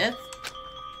to the death.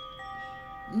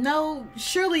 No,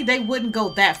 surely they wouldn't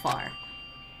go that far.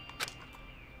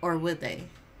 Or would they?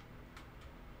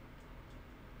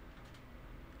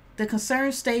 The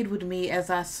concern stayed with me as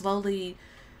I slowly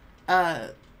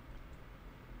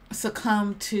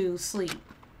succumbed to sleep.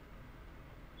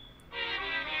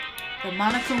 The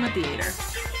Monokuma Theater.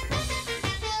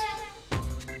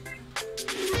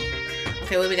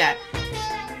 Okay, what we got?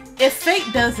 If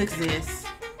fate does exist,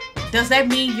 does that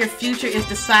mean your future is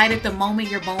decided the moment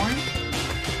you're born?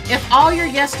 If all your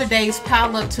yesterdays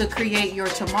pile up to create your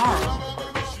tomorrow,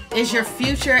 is your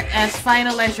future as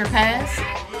final as your past?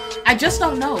 I just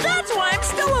don't know. That's why I'm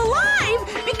still alive,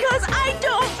 because I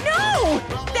don't know.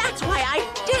 That's why I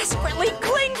desperately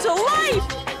cling to life.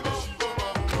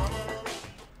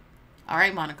 All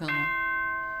right, Monokuma.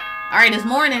 All right, it's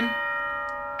morning.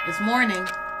 It's morning.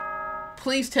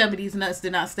 Please tell me these nuts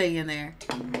did not stay in there.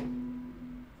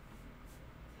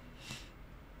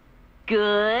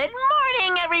 Good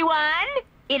morning, everyone!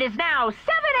 It is now 7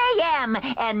 a.m.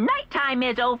 and nighttime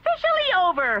is officially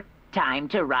over. Time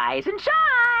to rise and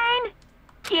shine.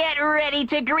 Get ready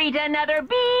to greet another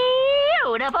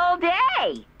beautiful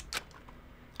day.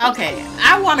 Okay,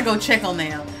 I want to go check on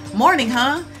them. Morning,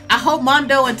 huh? I hope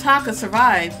Mondo and Taka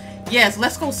survive. Yes,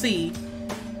 let's go see.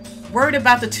 Worried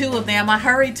about the two of them, I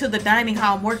hurried to the dining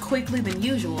hall more quickly than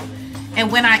usual. And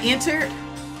when I entered...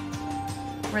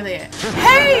 Where they at?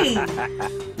 Hey!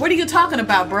 What are you talking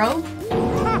about, bro?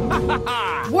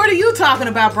 What are you talking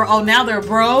about, bro? Oh, now they're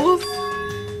bros?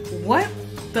 What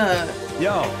the...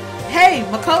 Yo. Hey,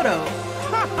 Makoto.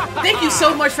 Thank you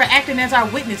so much for acting as our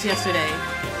witness yesterday.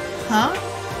 Huh?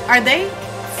 Are they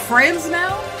friends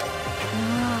now?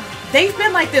 They've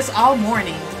been like this all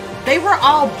morning. They were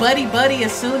all buddy-buddy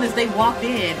as soon as they walked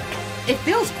in. It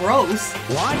feels gross.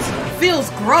 What? Feels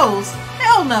gross?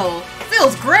 Hell no.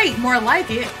 Feels great, more like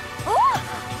it.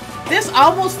 This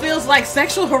almost feels like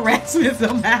sexual harassment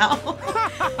somehow.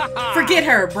 Forget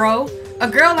her, bro. A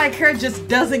girl like her just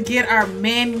doesn't get our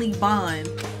manly bond.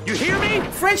 You hear me?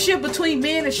 Friendship between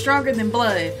men is stronger than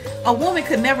blood. A woman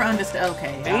could never understand.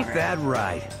 Okay. Ain't that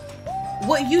right?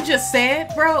 What you just said,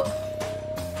 bro?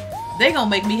 They gonna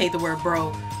make me hate the word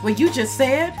bro. What you just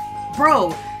said?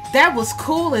 Bro, that was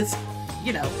cool as,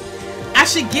 you know. I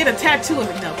should get a tattoo of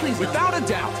it. No, please don't. Without a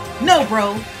doubt. No,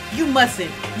 bro. You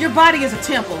mustn't. Your body is a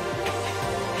temple.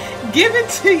 Given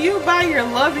to you by your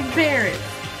loving parents.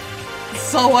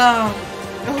 So,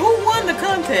 who won the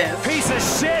contest? Piece of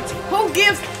shit. Who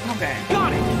gives... Okay.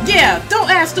 Got it. Yeah, don't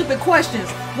ask stupid questions.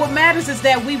 What matters is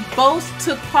that we both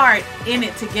took part in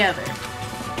it together.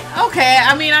 Okay,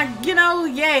 I mean,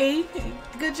 yay.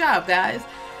 Good job, guys.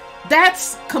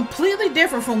 That's completely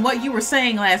different from what you were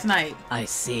saying last night. I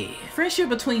see. Friendship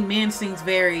between men seems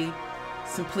very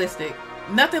simplistic.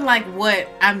 Nothing like what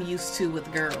I'm used to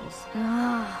with girls.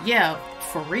 Yeah,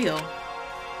 for real.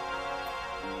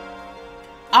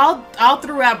 All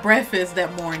throughout breakfast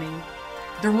that morning,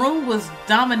 the room was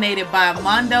dominated by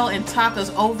Mondo and Taka's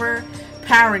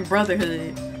overpowering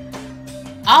brotherhood.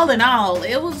 All in all,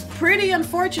 it was a pretty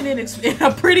unfortunate experience.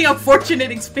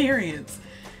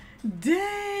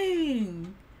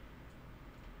 Dang.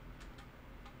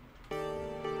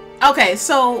 Okay,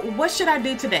 so what should I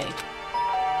do today?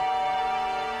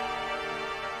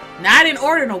 Now, I didn't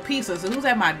order no pizza, so who's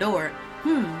at my door?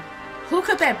 Who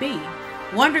could that be?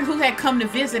 Wondering who had come to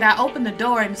visit, I opened the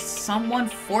door and someone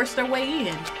forced their way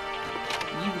in.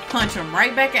 You punch them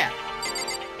right back out.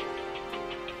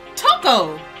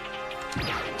 Toko!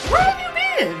 Where have you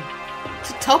been?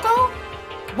 Toko?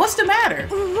 What's the matter?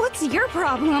 What's your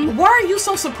problem? Why are you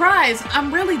so surprised?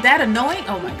 I'm really that annoying?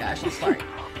 Oh my gosh, I'm sorry.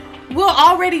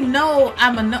 I already know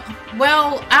I'm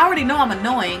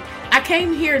annoying. I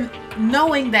came here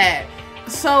knowing that.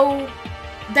 So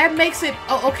that makes it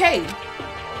okay.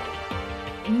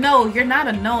 No, you're not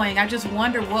annoying. I just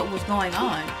wonder what was going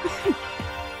on.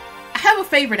 I have a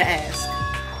favor to ask.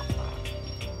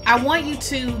 I want you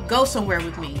to go somewhere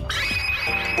with me.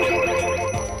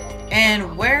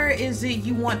 And where is it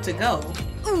you want to go?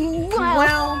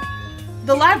 Well,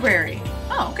 the library.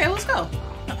 Oh, okay, let's go.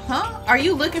 Huh? Are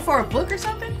you looking for a book or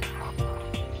something?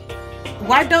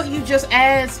 Why don't you just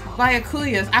ask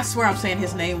Byakuya? I swear I'm saying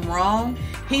his name wrong.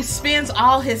 He spends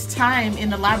all his time in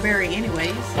the library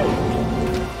anyways.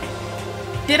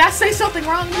 Did I say something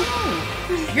wrong?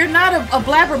 No. You're not a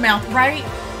blabbermouth, right?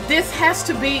 This has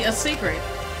to be a secret.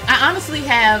 I honestly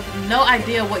have no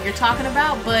idea what you're talking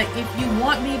about, but if you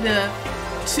want me to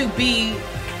be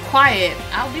quiet,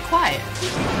 I'll be quiet.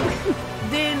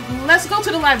 Then let's go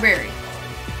to the library.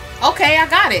 Okay, I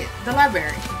got it. The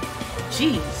library.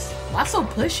 Jeez, why so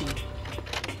pushy?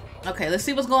 Okay, let's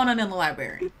see what's going on in the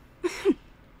library.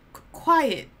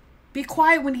 Quiet. Be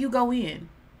quiet when you go in.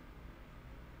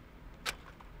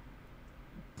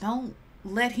 Don't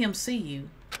let him see you.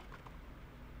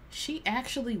 She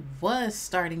actually was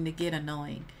starting to get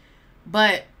annoying.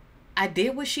 But I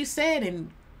did what she said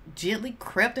and gently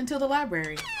crept into the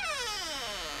library.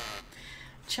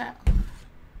 Child.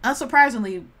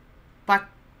 Unsurprisingly, by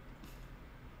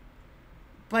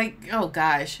oh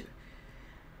gosh.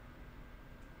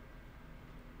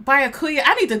 Byakuya,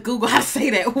 I need to Google how to say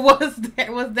that.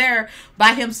 Was there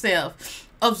by himself,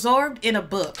 absorbed in a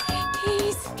book.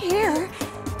 He's here.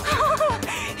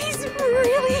 He's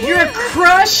really here. You're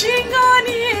crushing on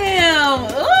him.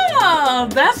 Oh,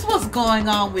 that's what's going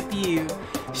on with you.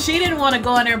 She didn't want to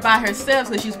go in there by herself,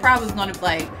 so she's probably going to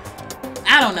like,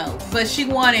 I don't know, but she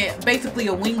wanted basically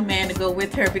a wingman to go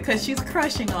with her because she's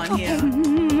crushing on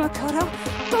him. Makoto,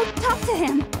 go talk to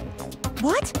him.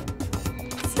 What?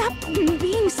 Stop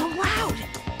being so loud.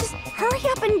 Just hurry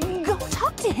up and go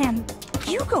talk to him.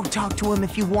 You go talk to him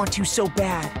if you want to so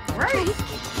bad. Right. I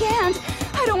can't.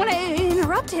 I don't want to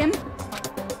interrupt him.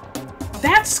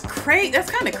 That's crazy.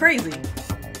 That's kind of crazy.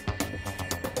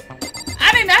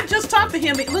 I did not just talk to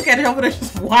him. Look at it over there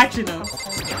just watching him.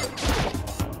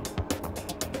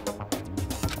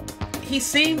 He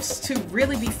seems to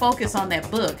really be focused on that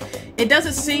book. It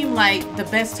doesn't seem like the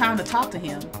best time to talk to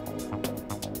him.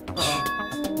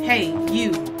 Hey,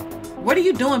 you. What are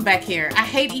you doing back here? I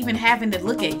hate even having to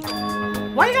look at you.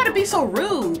 Why you gotta be so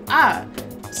rude? Ah,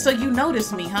 so you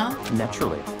noticed me, huh?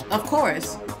 Naturally. Of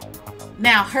course.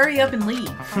 Now hurry up and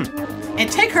leave. And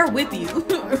take her with you.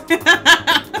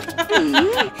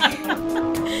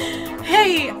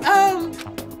 Hey, oh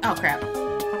crap.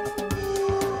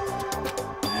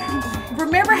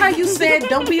 Remember how you said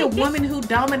don't be a woman who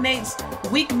dominates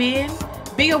weak men?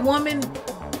 Be a woman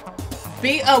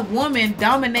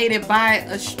dominated by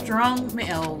a strong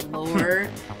man. Oh Lord.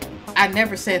 I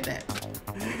never said that.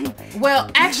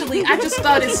 Well, actually, I just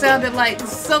thought it sounded like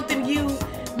something you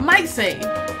might say.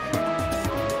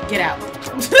 Get out.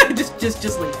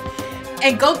 just leave.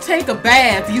 And go take a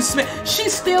bath. You smell. She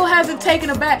still hasn't taken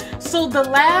a bath. So the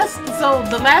last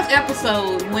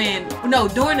episode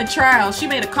during the trial, she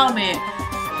made a comment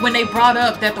when they brought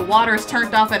up that the water is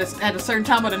turned off at a certain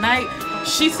time of the night.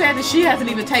 She said that she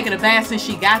hasn't even taken a bath since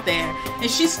she got there, and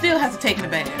she still hasn't taken a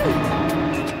bath.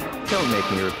 Don't make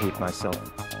me repeat myself.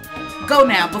 Go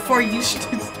now before you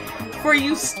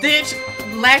stench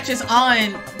latches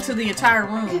on to the entire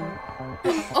room.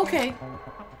 Okay.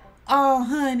 Oh,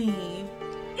 honey.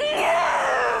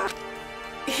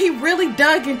 He really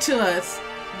dug into us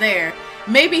there.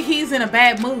 Maybe he's in a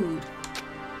bad mood.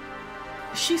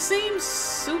 She seems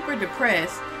super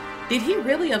depressed. Did he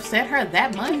really upset her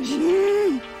that much?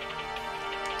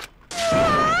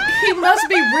 He must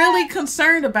be really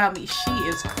concerned about me. She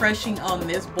is crushing on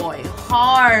this boy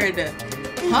hard.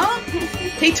 Huh?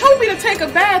 He told me to take a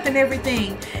bath and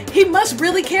everything. He must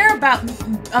really care about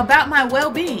my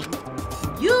well-being.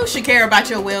 You should care about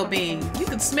your well-being. You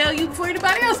can smell you before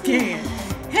anybody else can.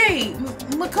 Hey,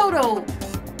 Makoto,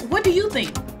 what do you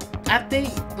think?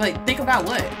 Think about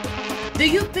what? Do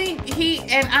you think he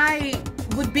and I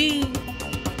would be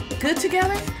good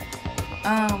together?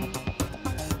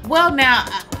 Well, now,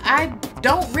 I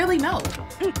don't really know.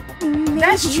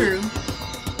 That's true.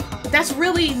 That's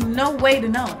really no way to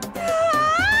know.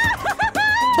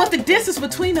 But the distance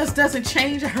between us doesn't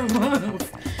change our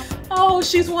love. Oh,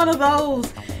 she's one of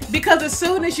those. Because as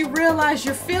soon as you realize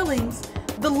your feelings,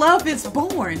 the love is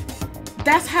born.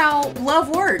 That's how love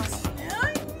works.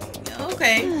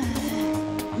 Okay.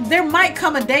 There might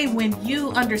come a day when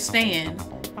you understand.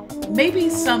 Maybe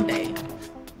someday.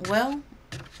 Well,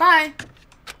 bye.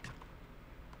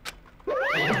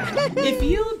 If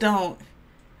you don't...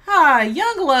 Ah,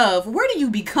 young love, where do you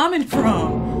be coming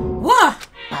from? What?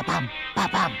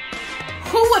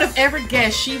 Who would have ever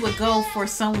guessed she would go for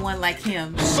someone like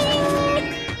him?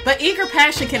 But eager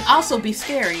passion can also be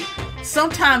scary.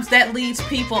 Sometimes that leads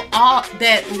people off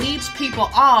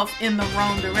in the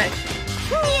wrong direction.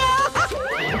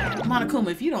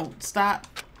 Monokuma, if you don't stop.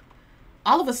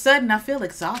 All of a sudden, I feel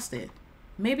exhausted.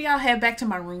 Maybe I'll head back to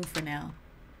my room for now.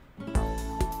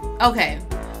 Okay,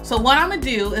 so what I'm gonna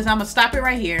do is I'm gonna stop it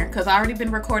right here because I've already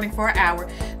been recording for an hour.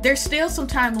 There's still some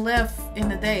time left in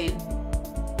the day.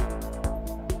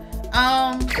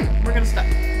 We're gonna stop.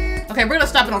 Okay, we're gonna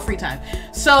stop it on free time.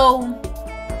 So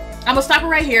I'm gonna stop it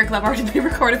right here because I've already been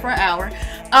recording for an hour.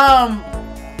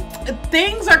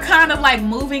 Things are kind of like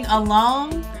moving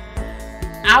along.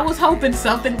 I was hoping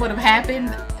something would have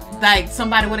happened, like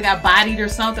somebody would have got bodied or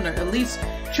something, or at least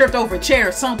tripped over a chair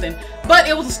or something. But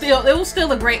it was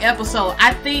still a great episode.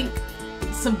 I think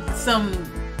some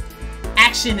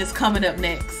action is coming up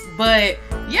next. But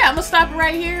yeah, I'm gonna stop it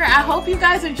right here. I hope you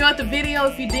guys enjoyed the video.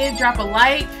 If you did, drop a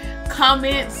like,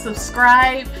 comment,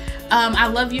 subscribe. I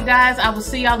love you guys. I will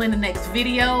see y'all in the next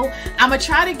video. I'm gonna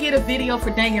try to get a video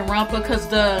for Danganronpa because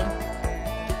the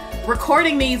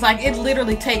recording these, like, it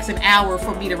literally takes an hour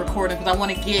for me to record it because I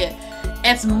want to get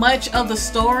as much of the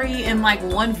story in like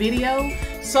one video.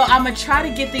 So I'm gonna try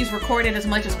to get these recorded as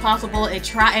much as possible and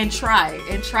try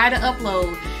to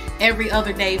upload every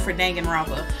other day for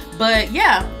Danganronpa. But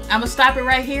yeah, I'm gonna stop it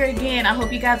right here. Again, I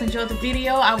hope you guys enjoyed the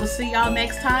video. I will see y'all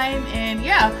next time, and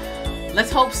yeah,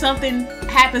 let's hope something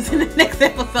happens in the next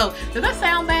episode. Does that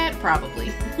sound bad? Probably.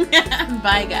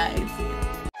 Bye guys.